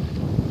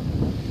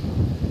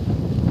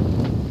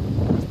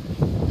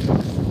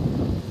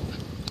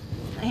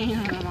 I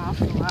am an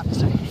awful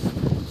lobster.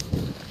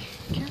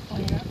 Careful,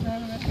 you're not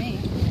throwing them at me.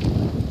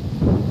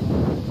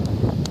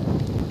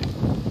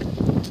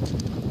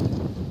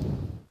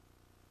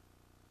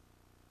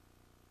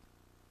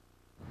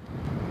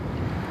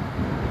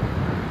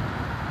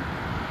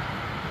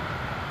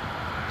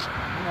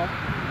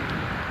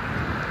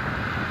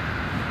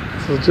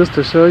 So just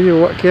to show you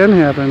what can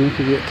happen if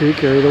you get too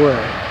carried away.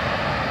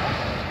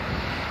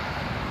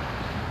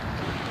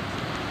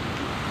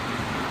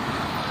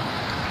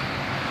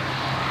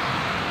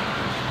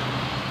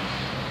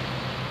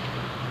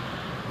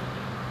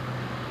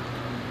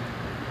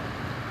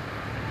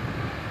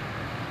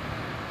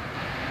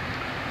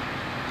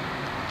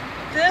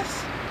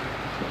 This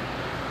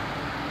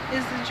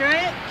is the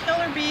giant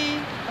killer bee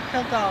of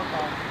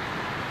Hidalgo.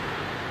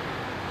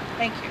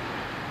 Thank you.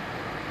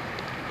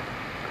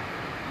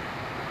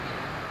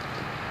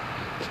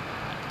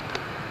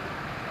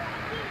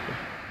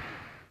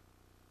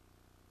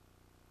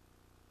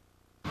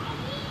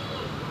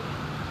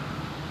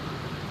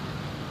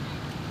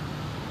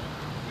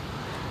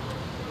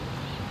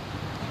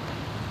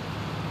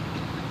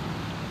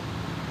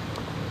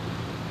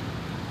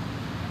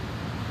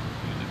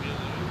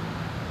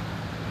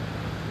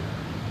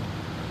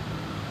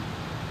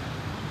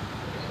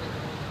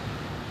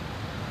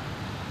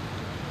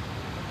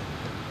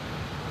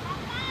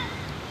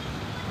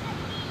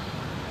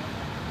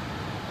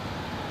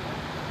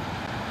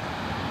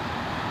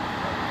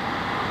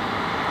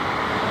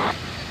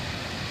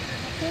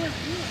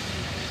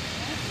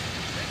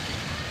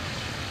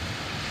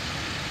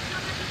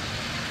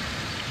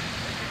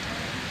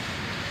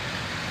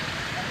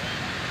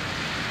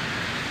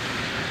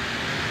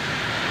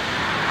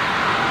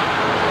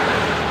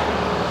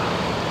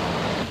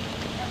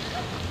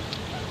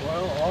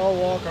 Well, I'll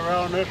walk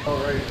around this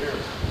one right here.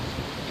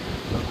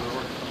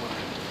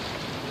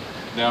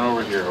 Down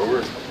over here,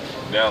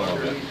 down a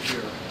little bit.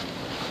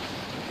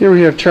 Here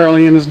we have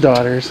Charlie and his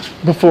daughters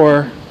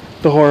before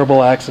the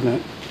horrible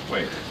accident.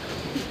 Wait.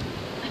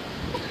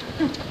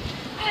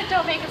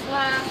 Don't make us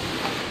laugh.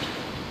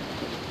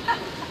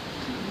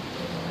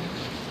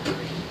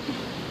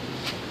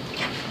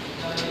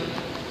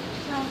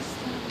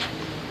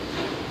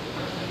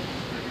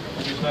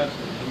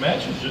 The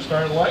matches just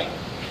aren't light.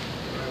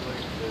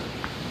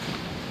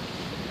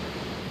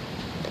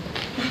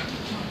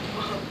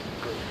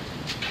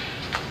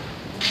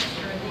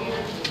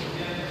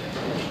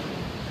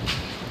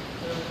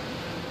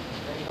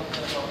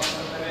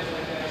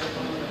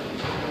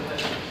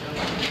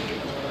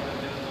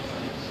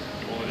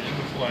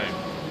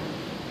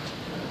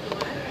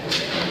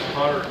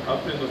 Hotter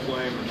up in the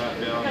flame and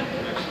not down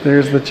next to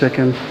There's the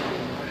chicken.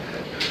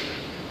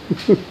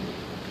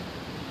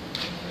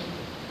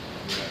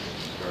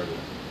 started.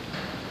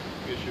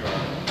 Get your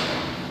arm.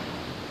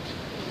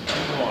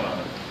 Come on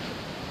it.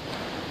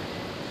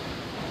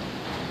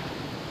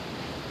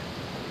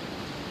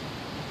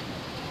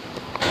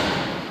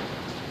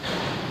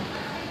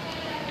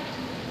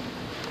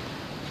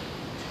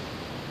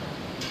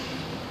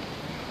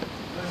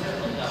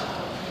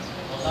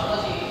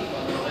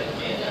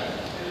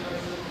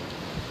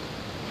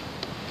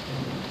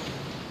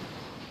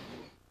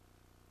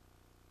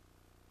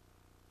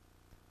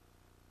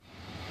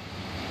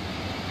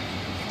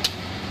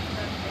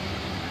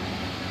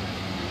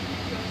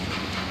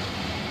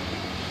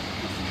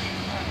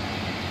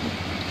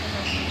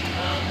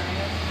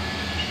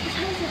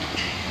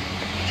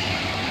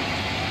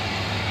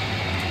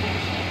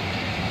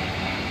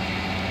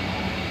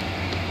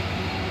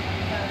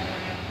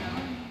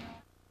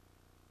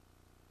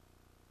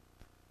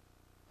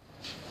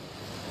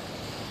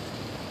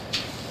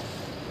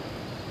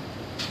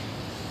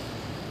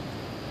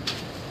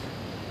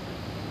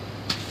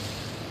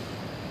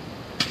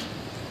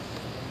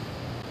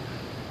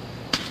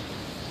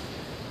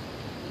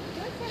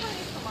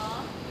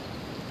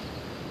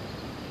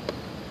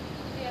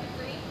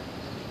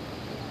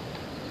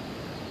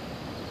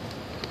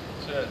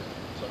 Said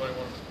somebody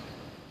wants.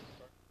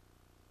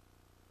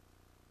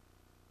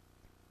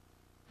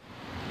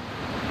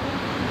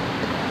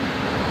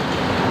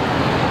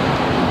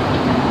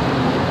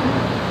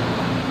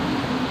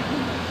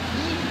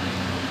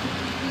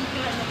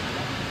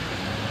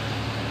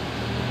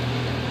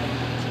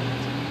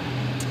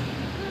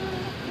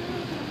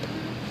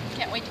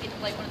 Can't wait to get to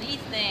play one of these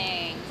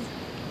things.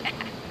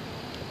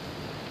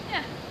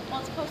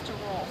 supposed to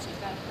roll, so you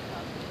gotta put it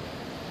on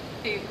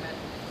pavement.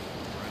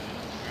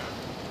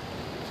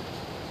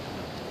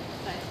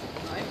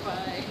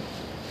 Bye-bye.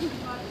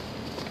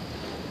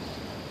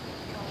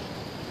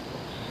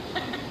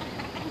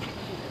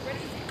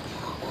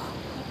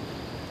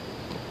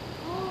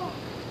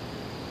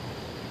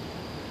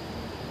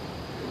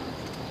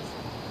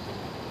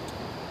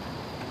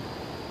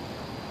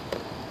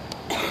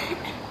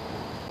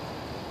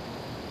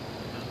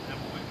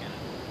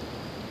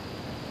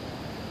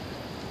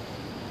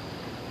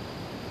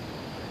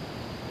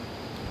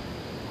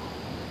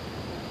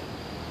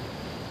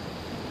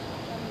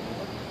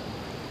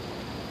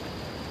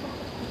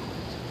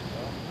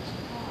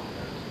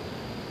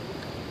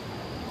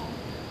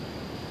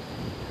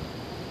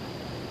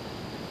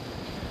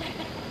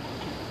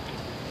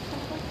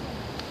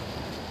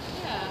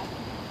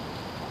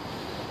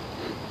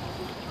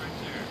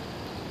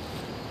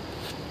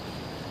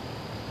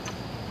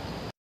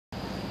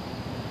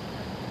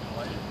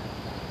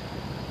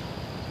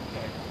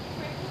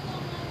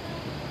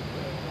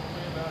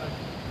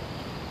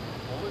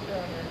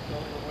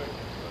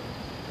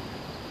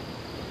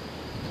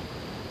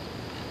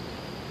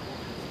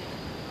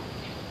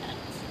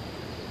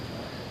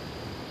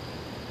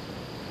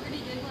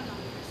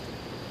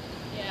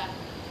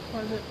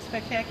 Was it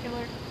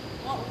spectacular?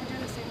 Well, we're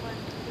doing the same one.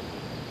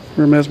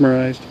 We're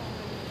mesmerized.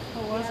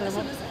 What was it? This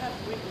one doesn't have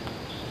wiggle.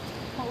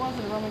 What was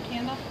it? A Roman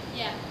candle?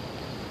 Yeah.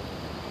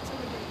 So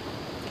we're doing.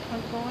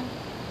 How's it going?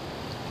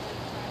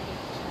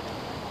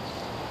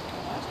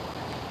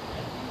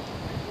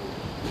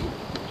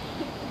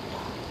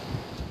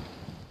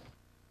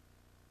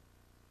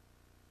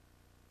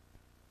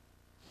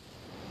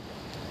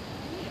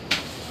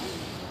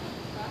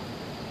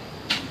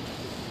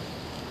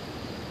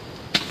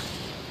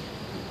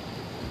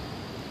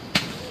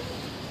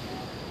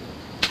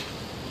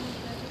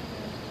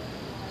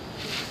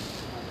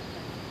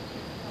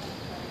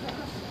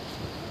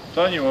 I'm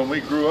telling you, when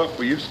we grew up,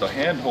 we used to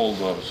handhold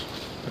those.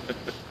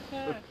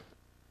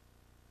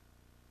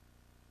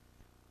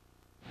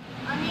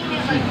 I mean,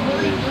 it like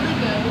really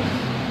goes.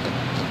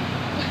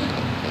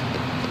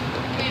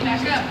 Okay,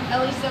 back up. At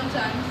least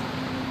sometimes.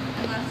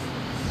 Unless.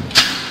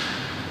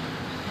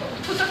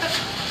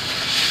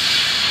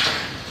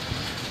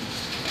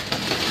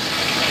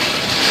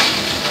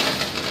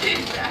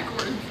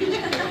 Backwards.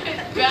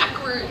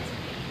 Backwards.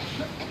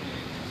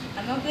 I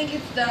don't think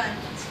it's done.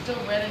 It's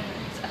still red in the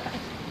inside.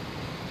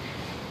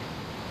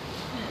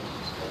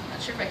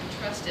 Not sure if I can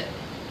trust it.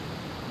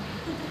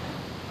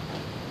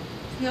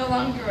 It's no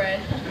longer red.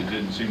 It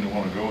didn't seem to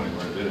want to go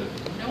anywhere, did it?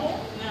 No.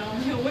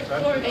 No, what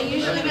floor? It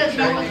usually goes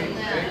back in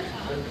that.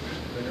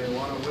 They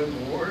want to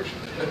win wars.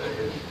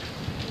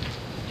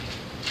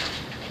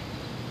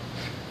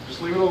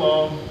 Just leave it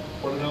alone.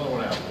 Put another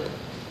one out there.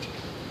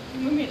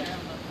 Move me down.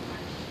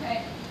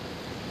 Okay.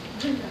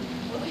 Say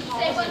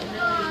what's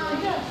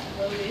on.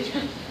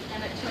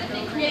 And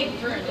they create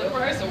for the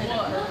price of one.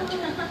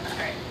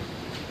 Alright.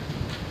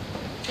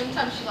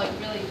 Sometimes you like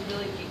really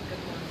get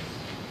good ones.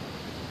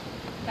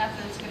 That's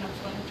when it's gonna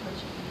flow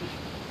towards you.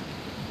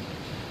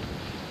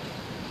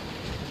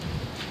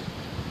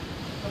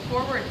 Go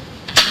forward.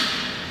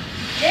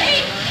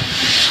 Yay!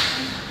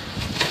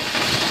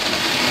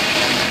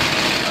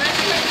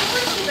 Forward a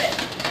little bit.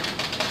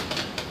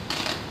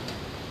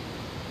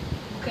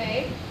 Okay.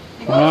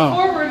 It goes Wow.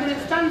 forward and it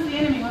stuns the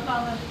enemy with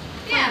all the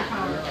Yeah.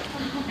 power.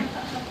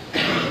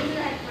 Isn't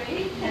that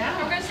great? Yeah.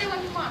 We're gonna say what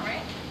you want,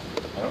 right?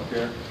 I don't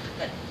care.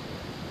 Good.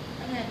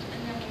 And then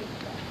we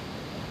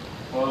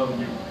Well,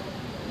 you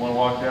want to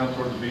walk down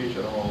toward the beach?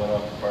 I don't want to let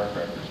off the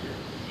firecrackers here.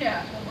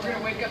 yeah, we're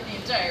gonna wake up the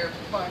entire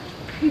bunch.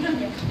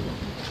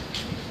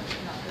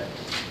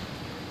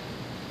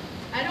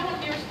 I don't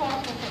want to be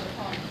responsible for the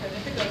fun, because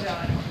if it goes out,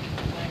 I don't want to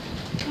complain.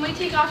 Can we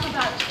take off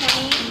about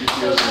 20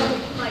 so that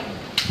we can like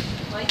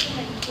What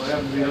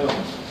happened to the other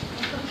ones?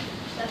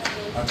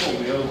 I told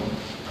the other ones.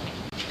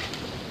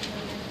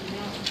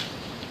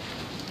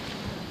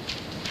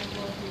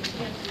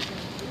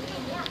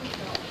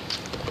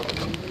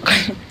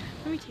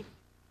 Let me take.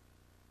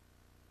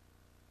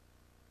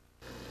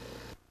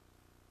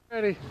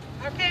 Ready.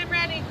 Okay, I'm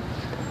ready.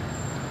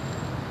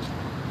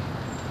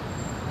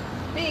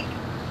 Speak.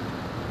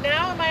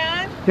 Now, am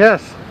I on?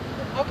 Yes.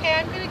 Okay,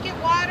 I'm going to get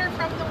water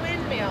from the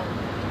windmill,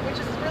 which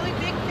is a really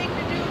big thing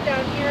to do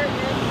down here in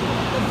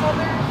the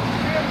southern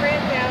Rio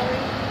Grande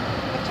Valley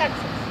of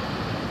Texas.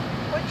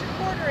 Put your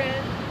quarter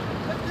in,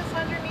 put this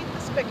underneath the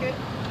spigot,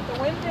 the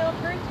windmill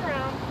turns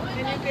around,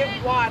 and you get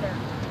water.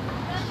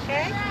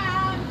 Okay?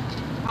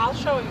 I'll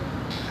show you.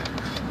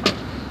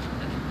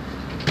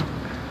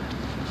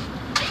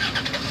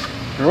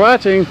 You're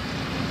watching.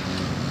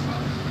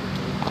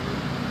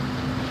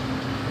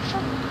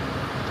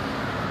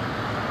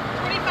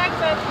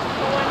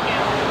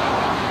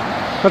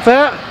 What's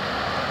that?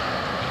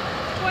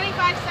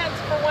 25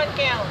 cents for 1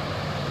 gallon.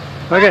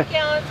 Okay. 5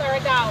 gallons are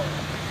 $1,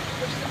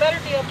 which is a better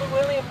deal, but we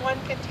only have 1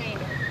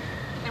 container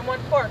and 1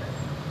 quarter.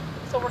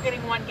 So we're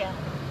getting 1 gallon.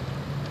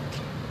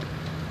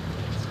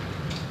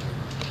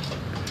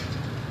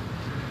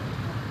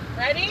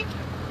 Ready?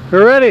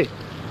 We're ready.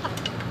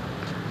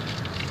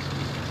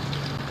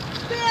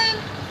 Man,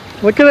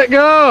 Look at it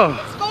go.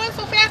 it's going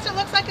so fast it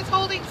looks like it's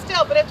holding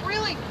still, but it's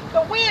really,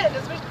 the wind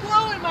is just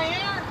blowing my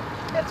hair.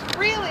 It's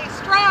really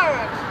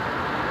strong.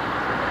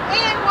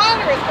 And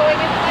water is going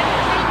into my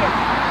container.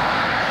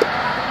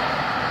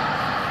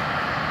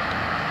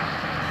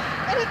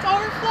 And it's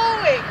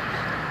overflowing.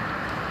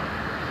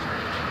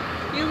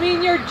 You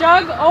mean your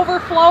jug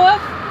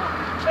overfloweth?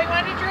 Do you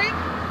want a drink?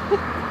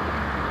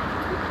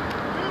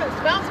 It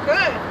smells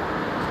good.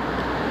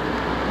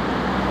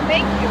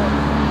 Thank you.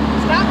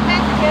 Stop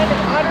mixing it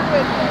and water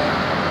with it.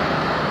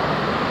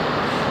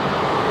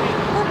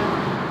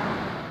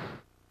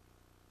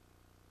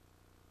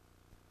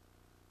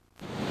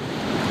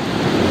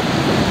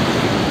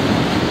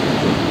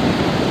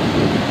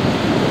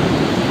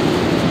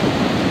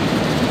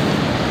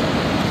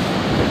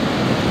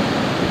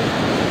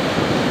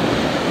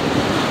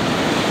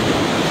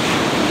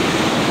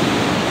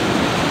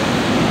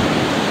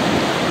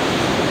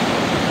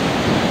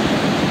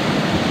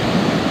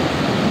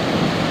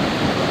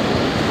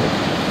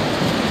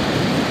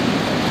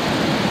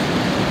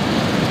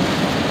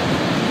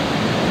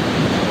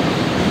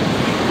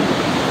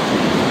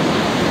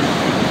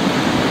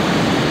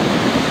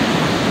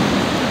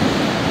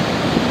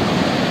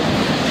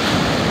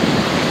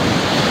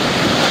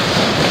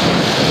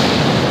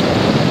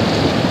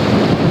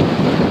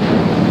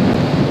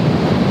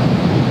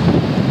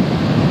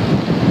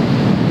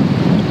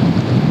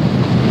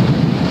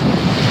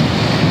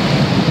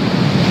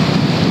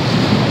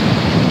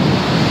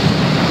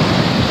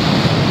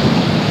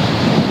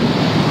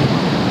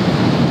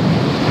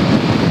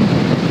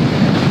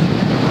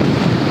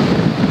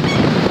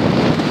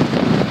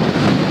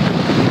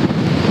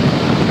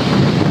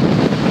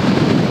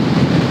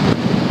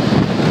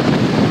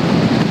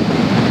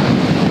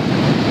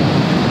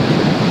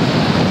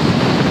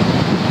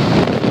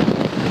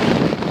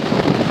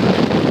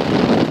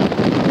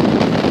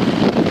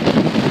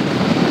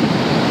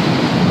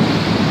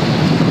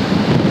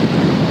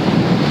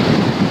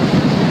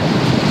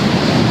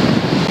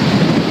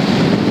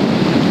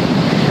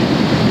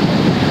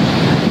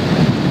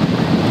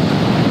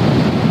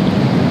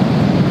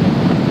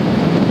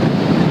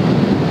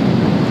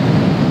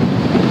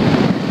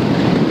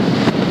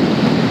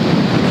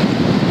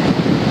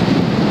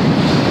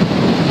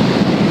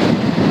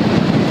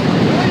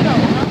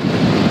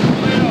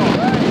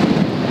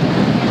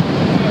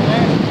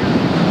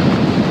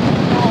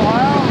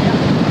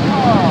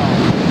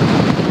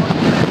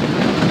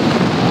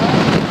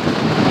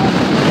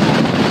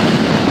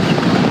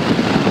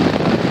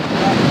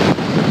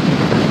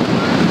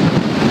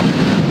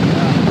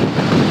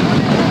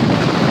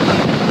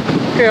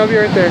 Okay, I'll be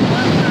right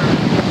there.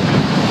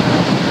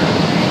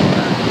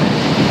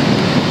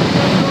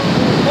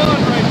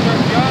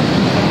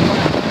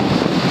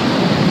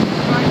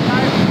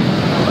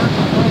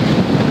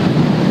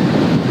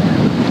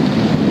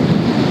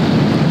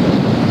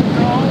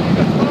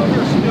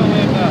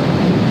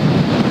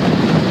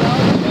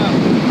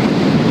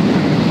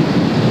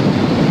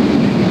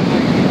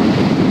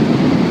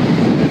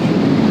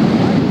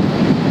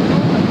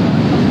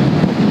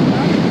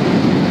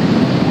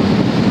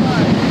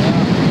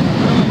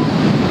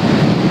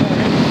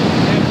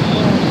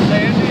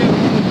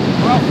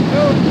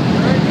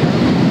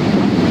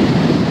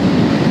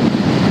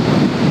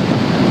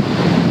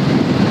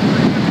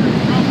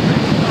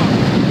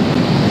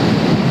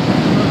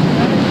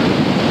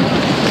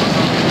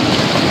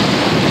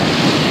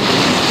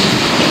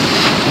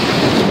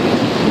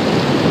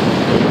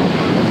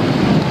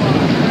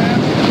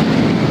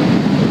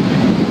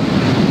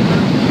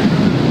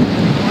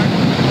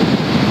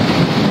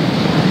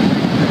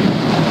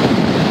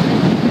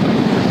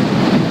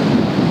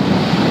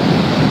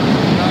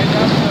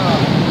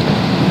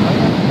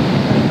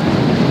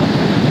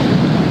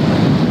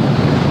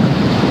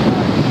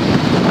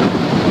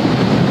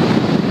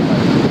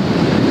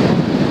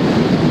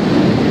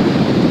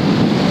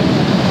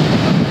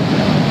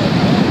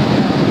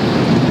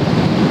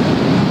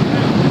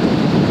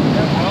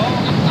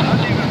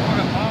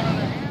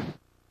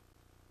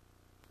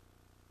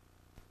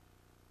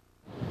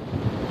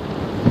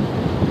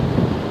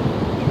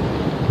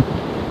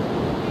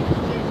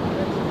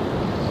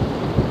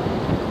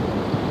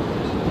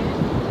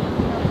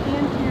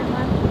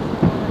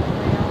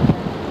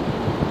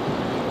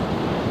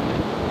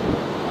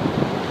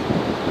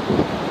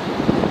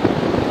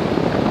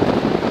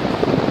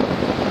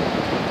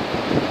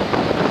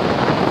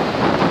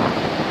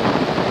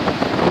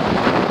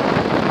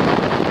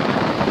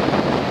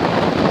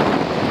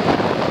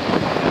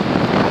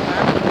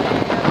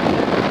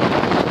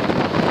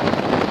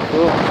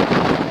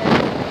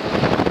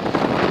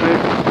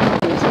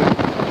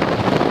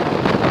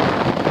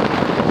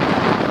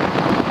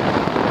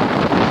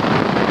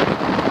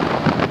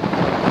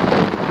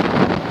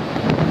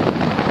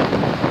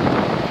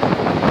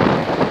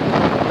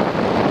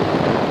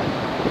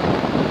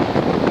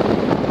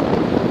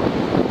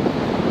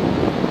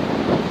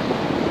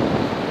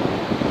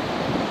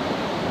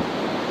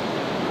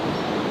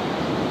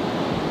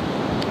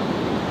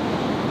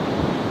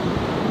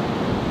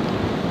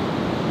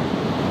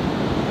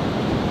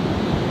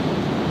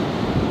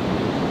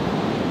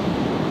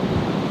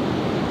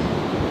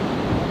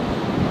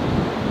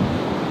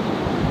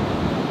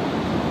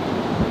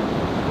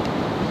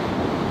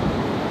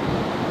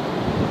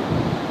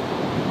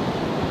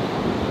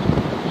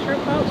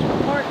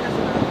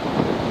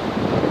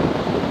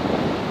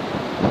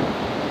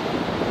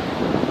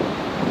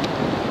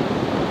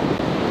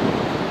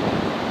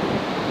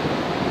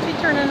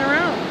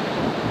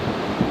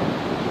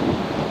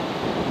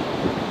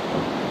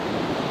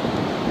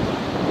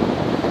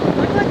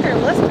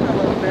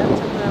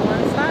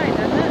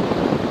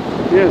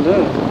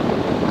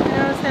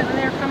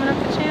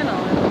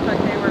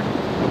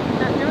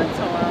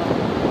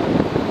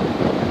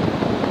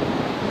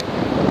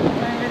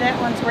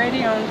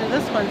 tone to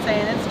this one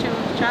saying it's too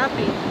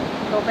choppy,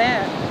 go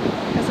back.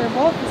 Because they're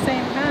both the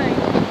same kind.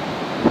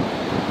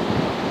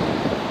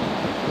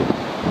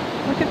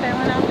 Look at that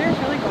one out there, it's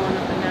really going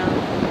up and down.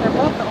 They're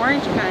both the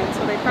orange kind,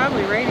 so they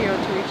probably radio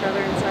to each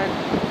other and said,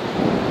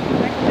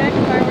 "Can I come back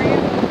if I were you?"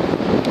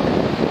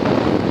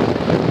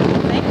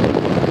 Thank you.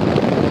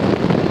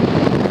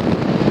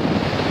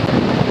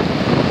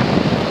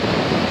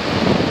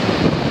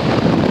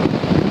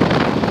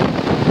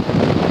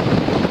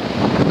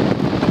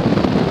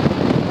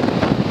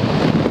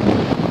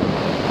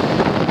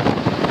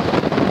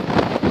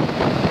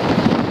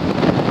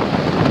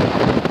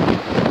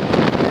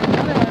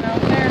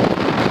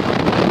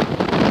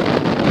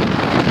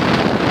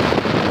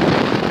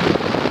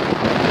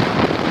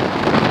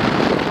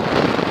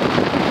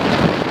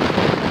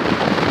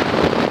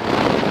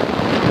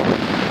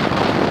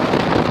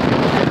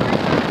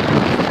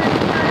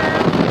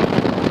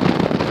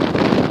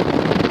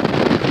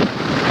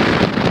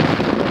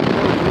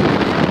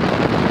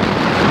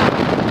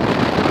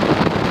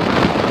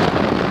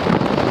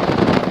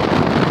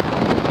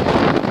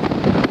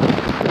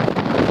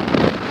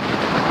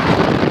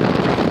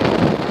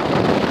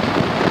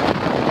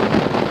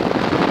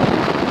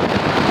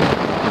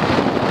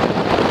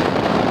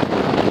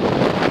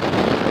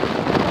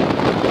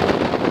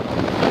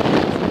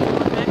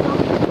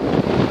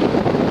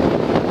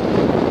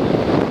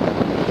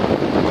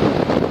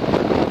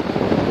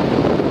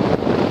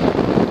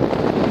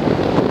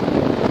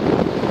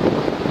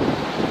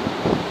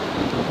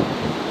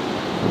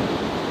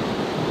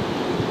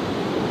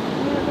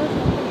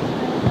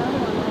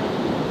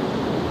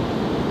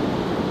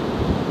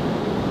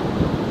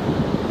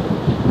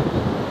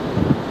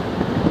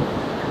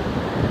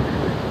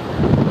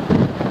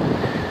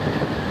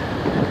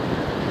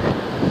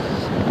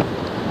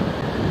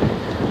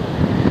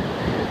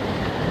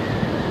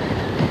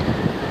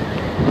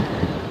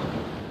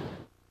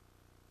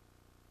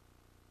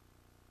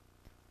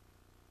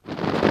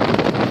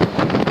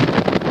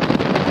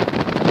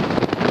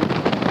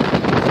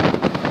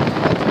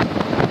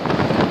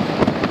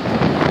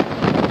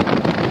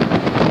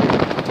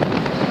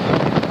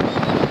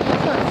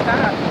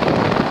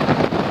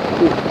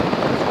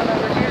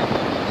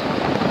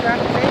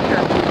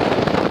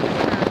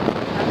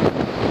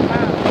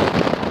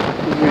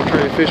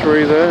 Fish where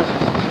he's at.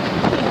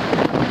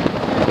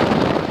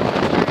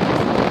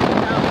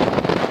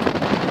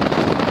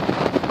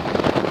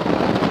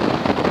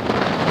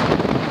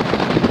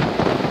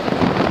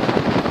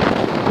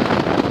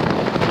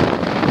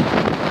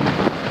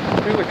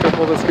 Here's a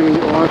couple that's going to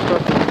get launched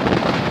up in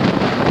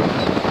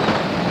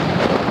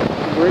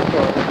the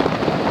breakwater.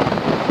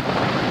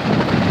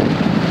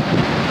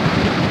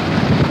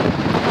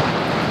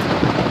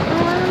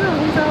 Oh, I don't know.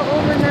 He's all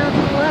over now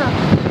to the left.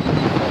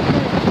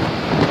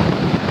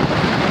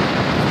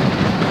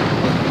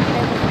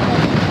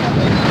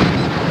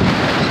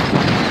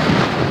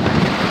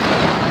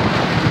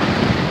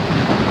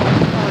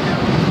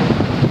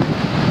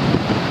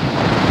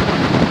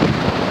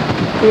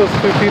 Look at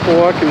those two people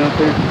walking out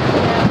there.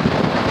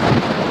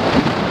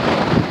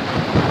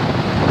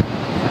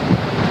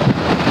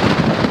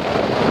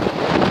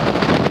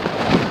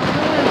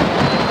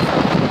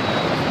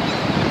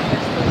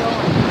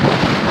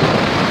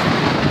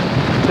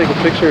 Take a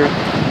picture.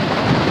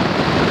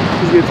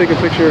 He's gonna take a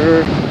picture of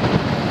her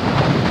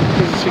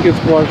as she gets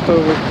washed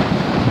over.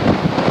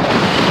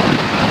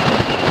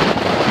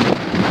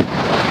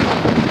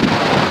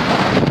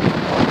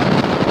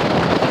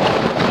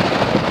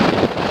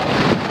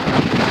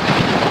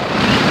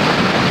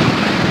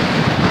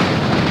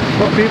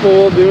 What people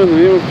will do in the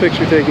name of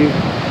picture taking. I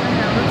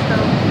know, let's go.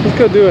 Let's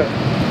go do it.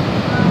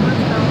 Let's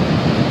go.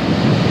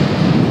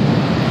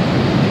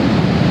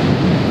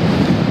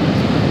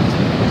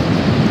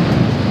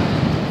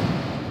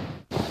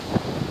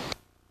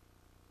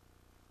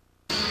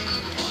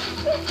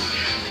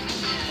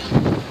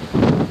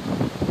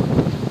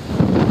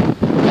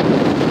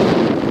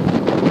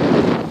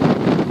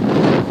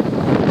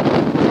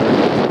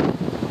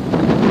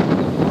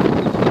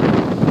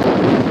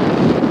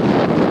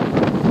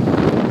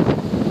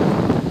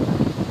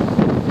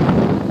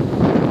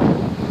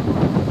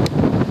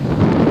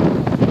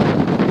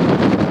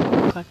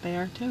 They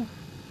are too.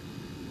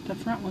 The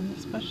front one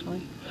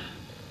especially.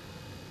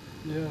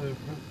 Yeah, the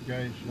front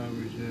guy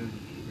always says,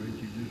 why don't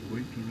you just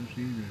wait till this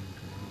evening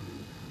come on?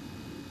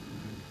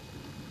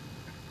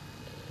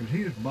 Because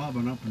he was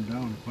bobbing up and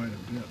down quite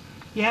a bit.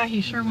 Yeah,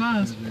 he sure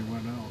was. As they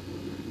went out.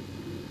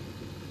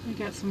 We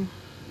got some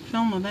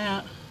film of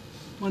that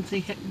once he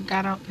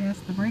got out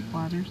past the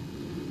breakwaters.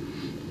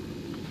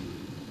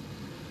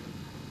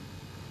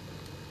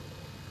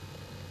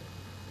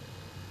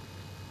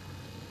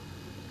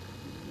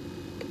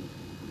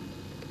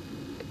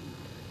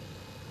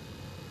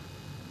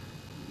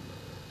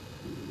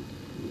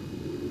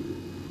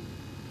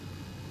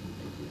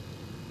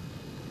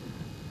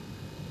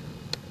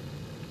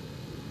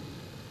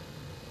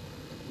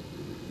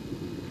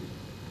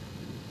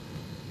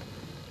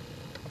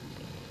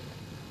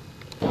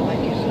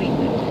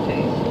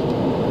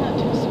 Not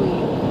too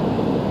sweet.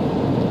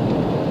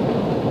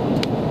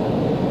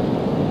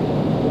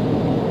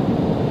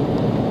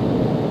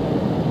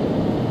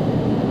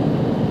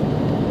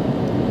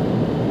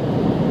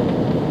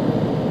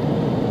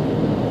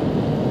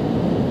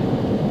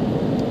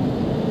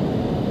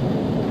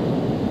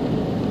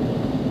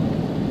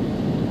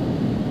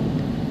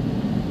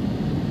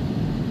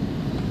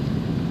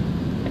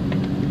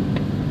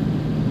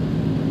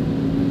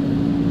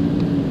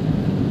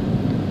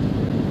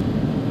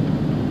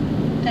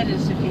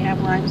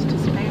 have lives to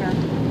spare.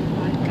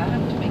 I got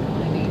him to make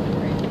lemonade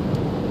for you.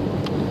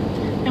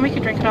 And we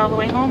could drink it all the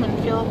way home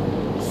and feel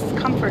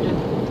comforted.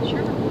 Sure.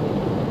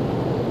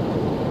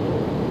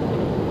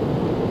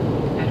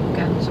 I'd have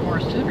gotten some more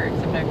sooner,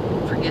 except I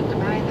forget to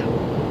buy them.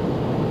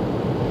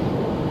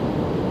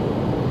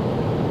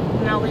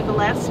 And I'll leave a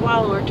last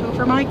swallow or two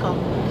for Michael.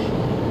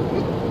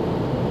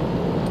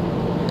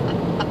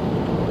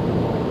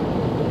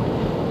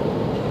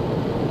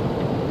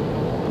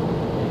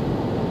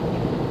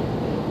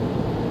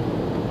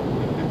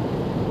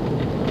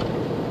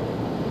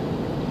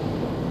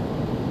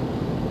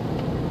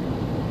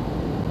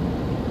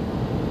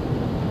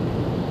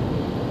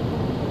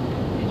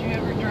 Did you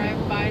ever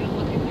drive by to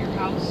look at your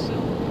house, Sue?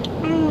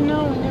 Oh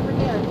no, I never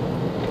did.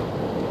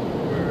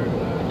 Where is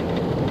that?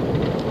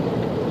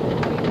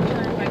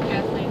 Turned by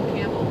Kathleen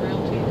Campbell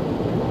Realty.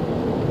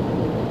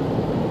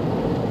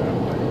 That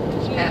way.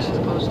 It's past the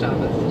post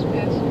office. It's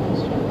past the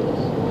post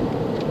office.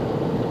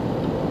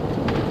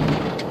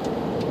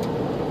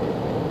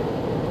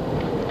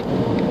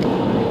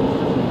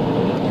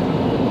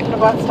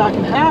 About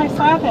stocking. Yeah, I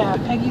saw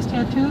that. Peggy's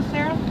tattoos,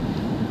 Sarah?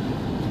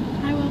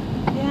 I will.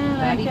 Yeah,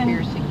 Body I can.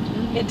 piercing,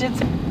 too. It did.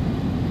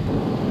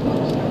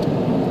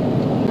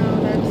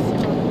 No, that's.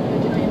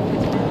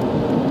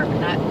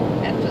 Not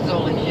at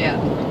Fazoli's yet.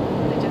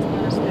 I just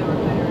noticed they were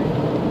hiring.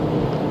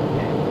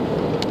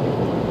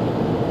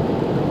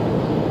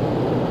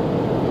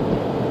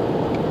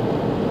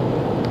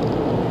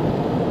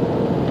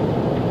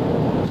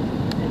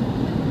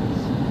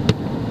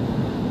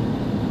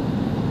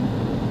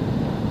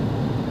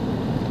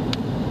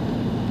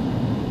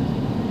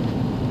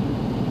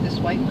 This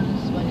white one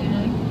is what you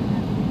like?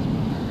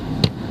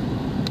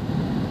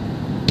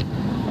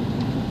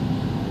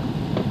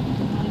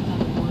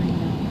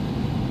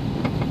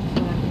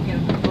 So I can get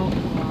them both in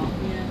a while.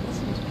 Yeah, this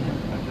one's good.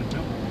 That's a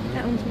double one.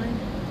 That one's mine.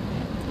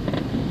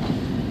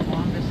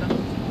 Long to some.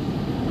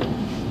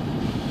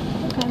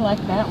 I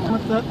like that one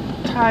with the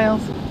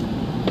tiles.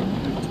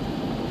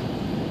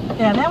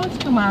 Yeah, that one's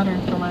too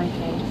modern for my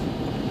taste.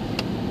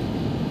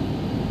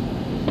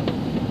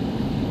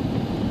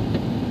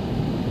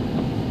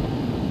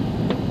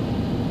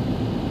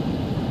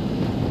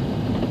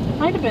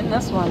 Might have been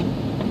this one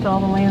with all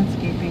the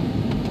landscaping.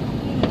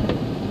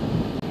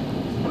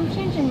 I'm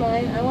changing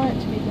mine. I want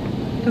it to be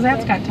that. Because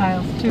that's got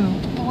tiles too.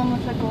 The one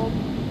with the gold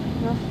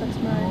roof, that's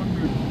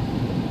mine.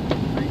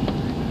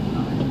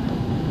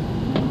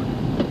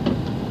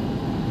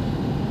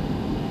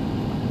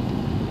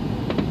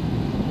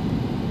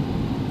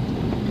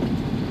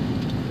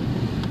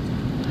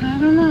 I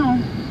don't know.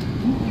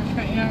 Your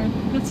front yard.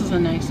 This is a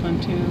nice one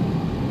too.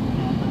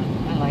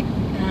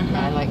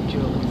 I like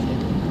Julie's.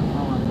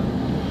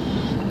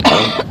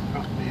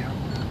 Company up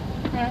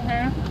Uh-huh.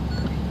 there.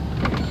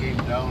 He came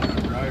down to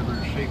a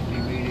driver's safety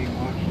meeting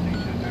once and he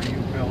said, now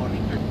you fellas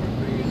stick with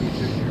me, and he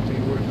said, you'll be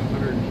worth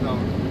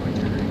 100,000 when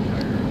you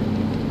retire.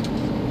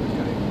 The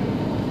guy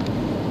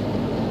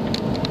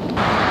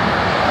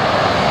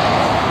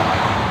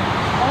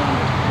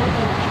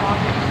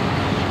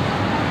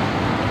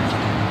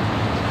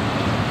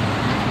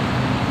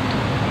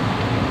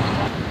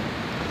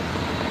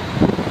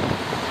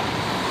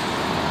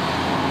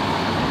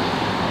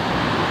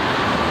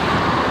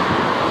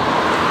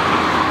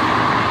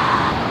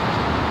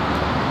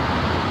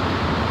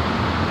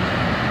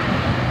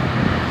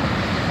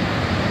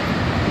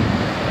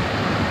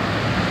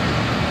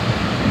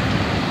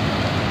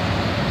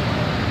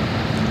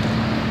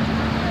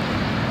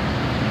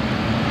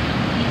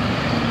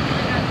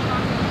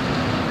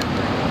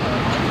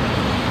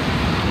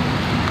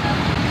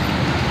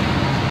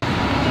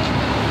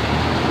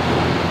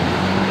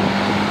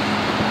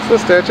It's the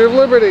Statue of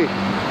Liberty.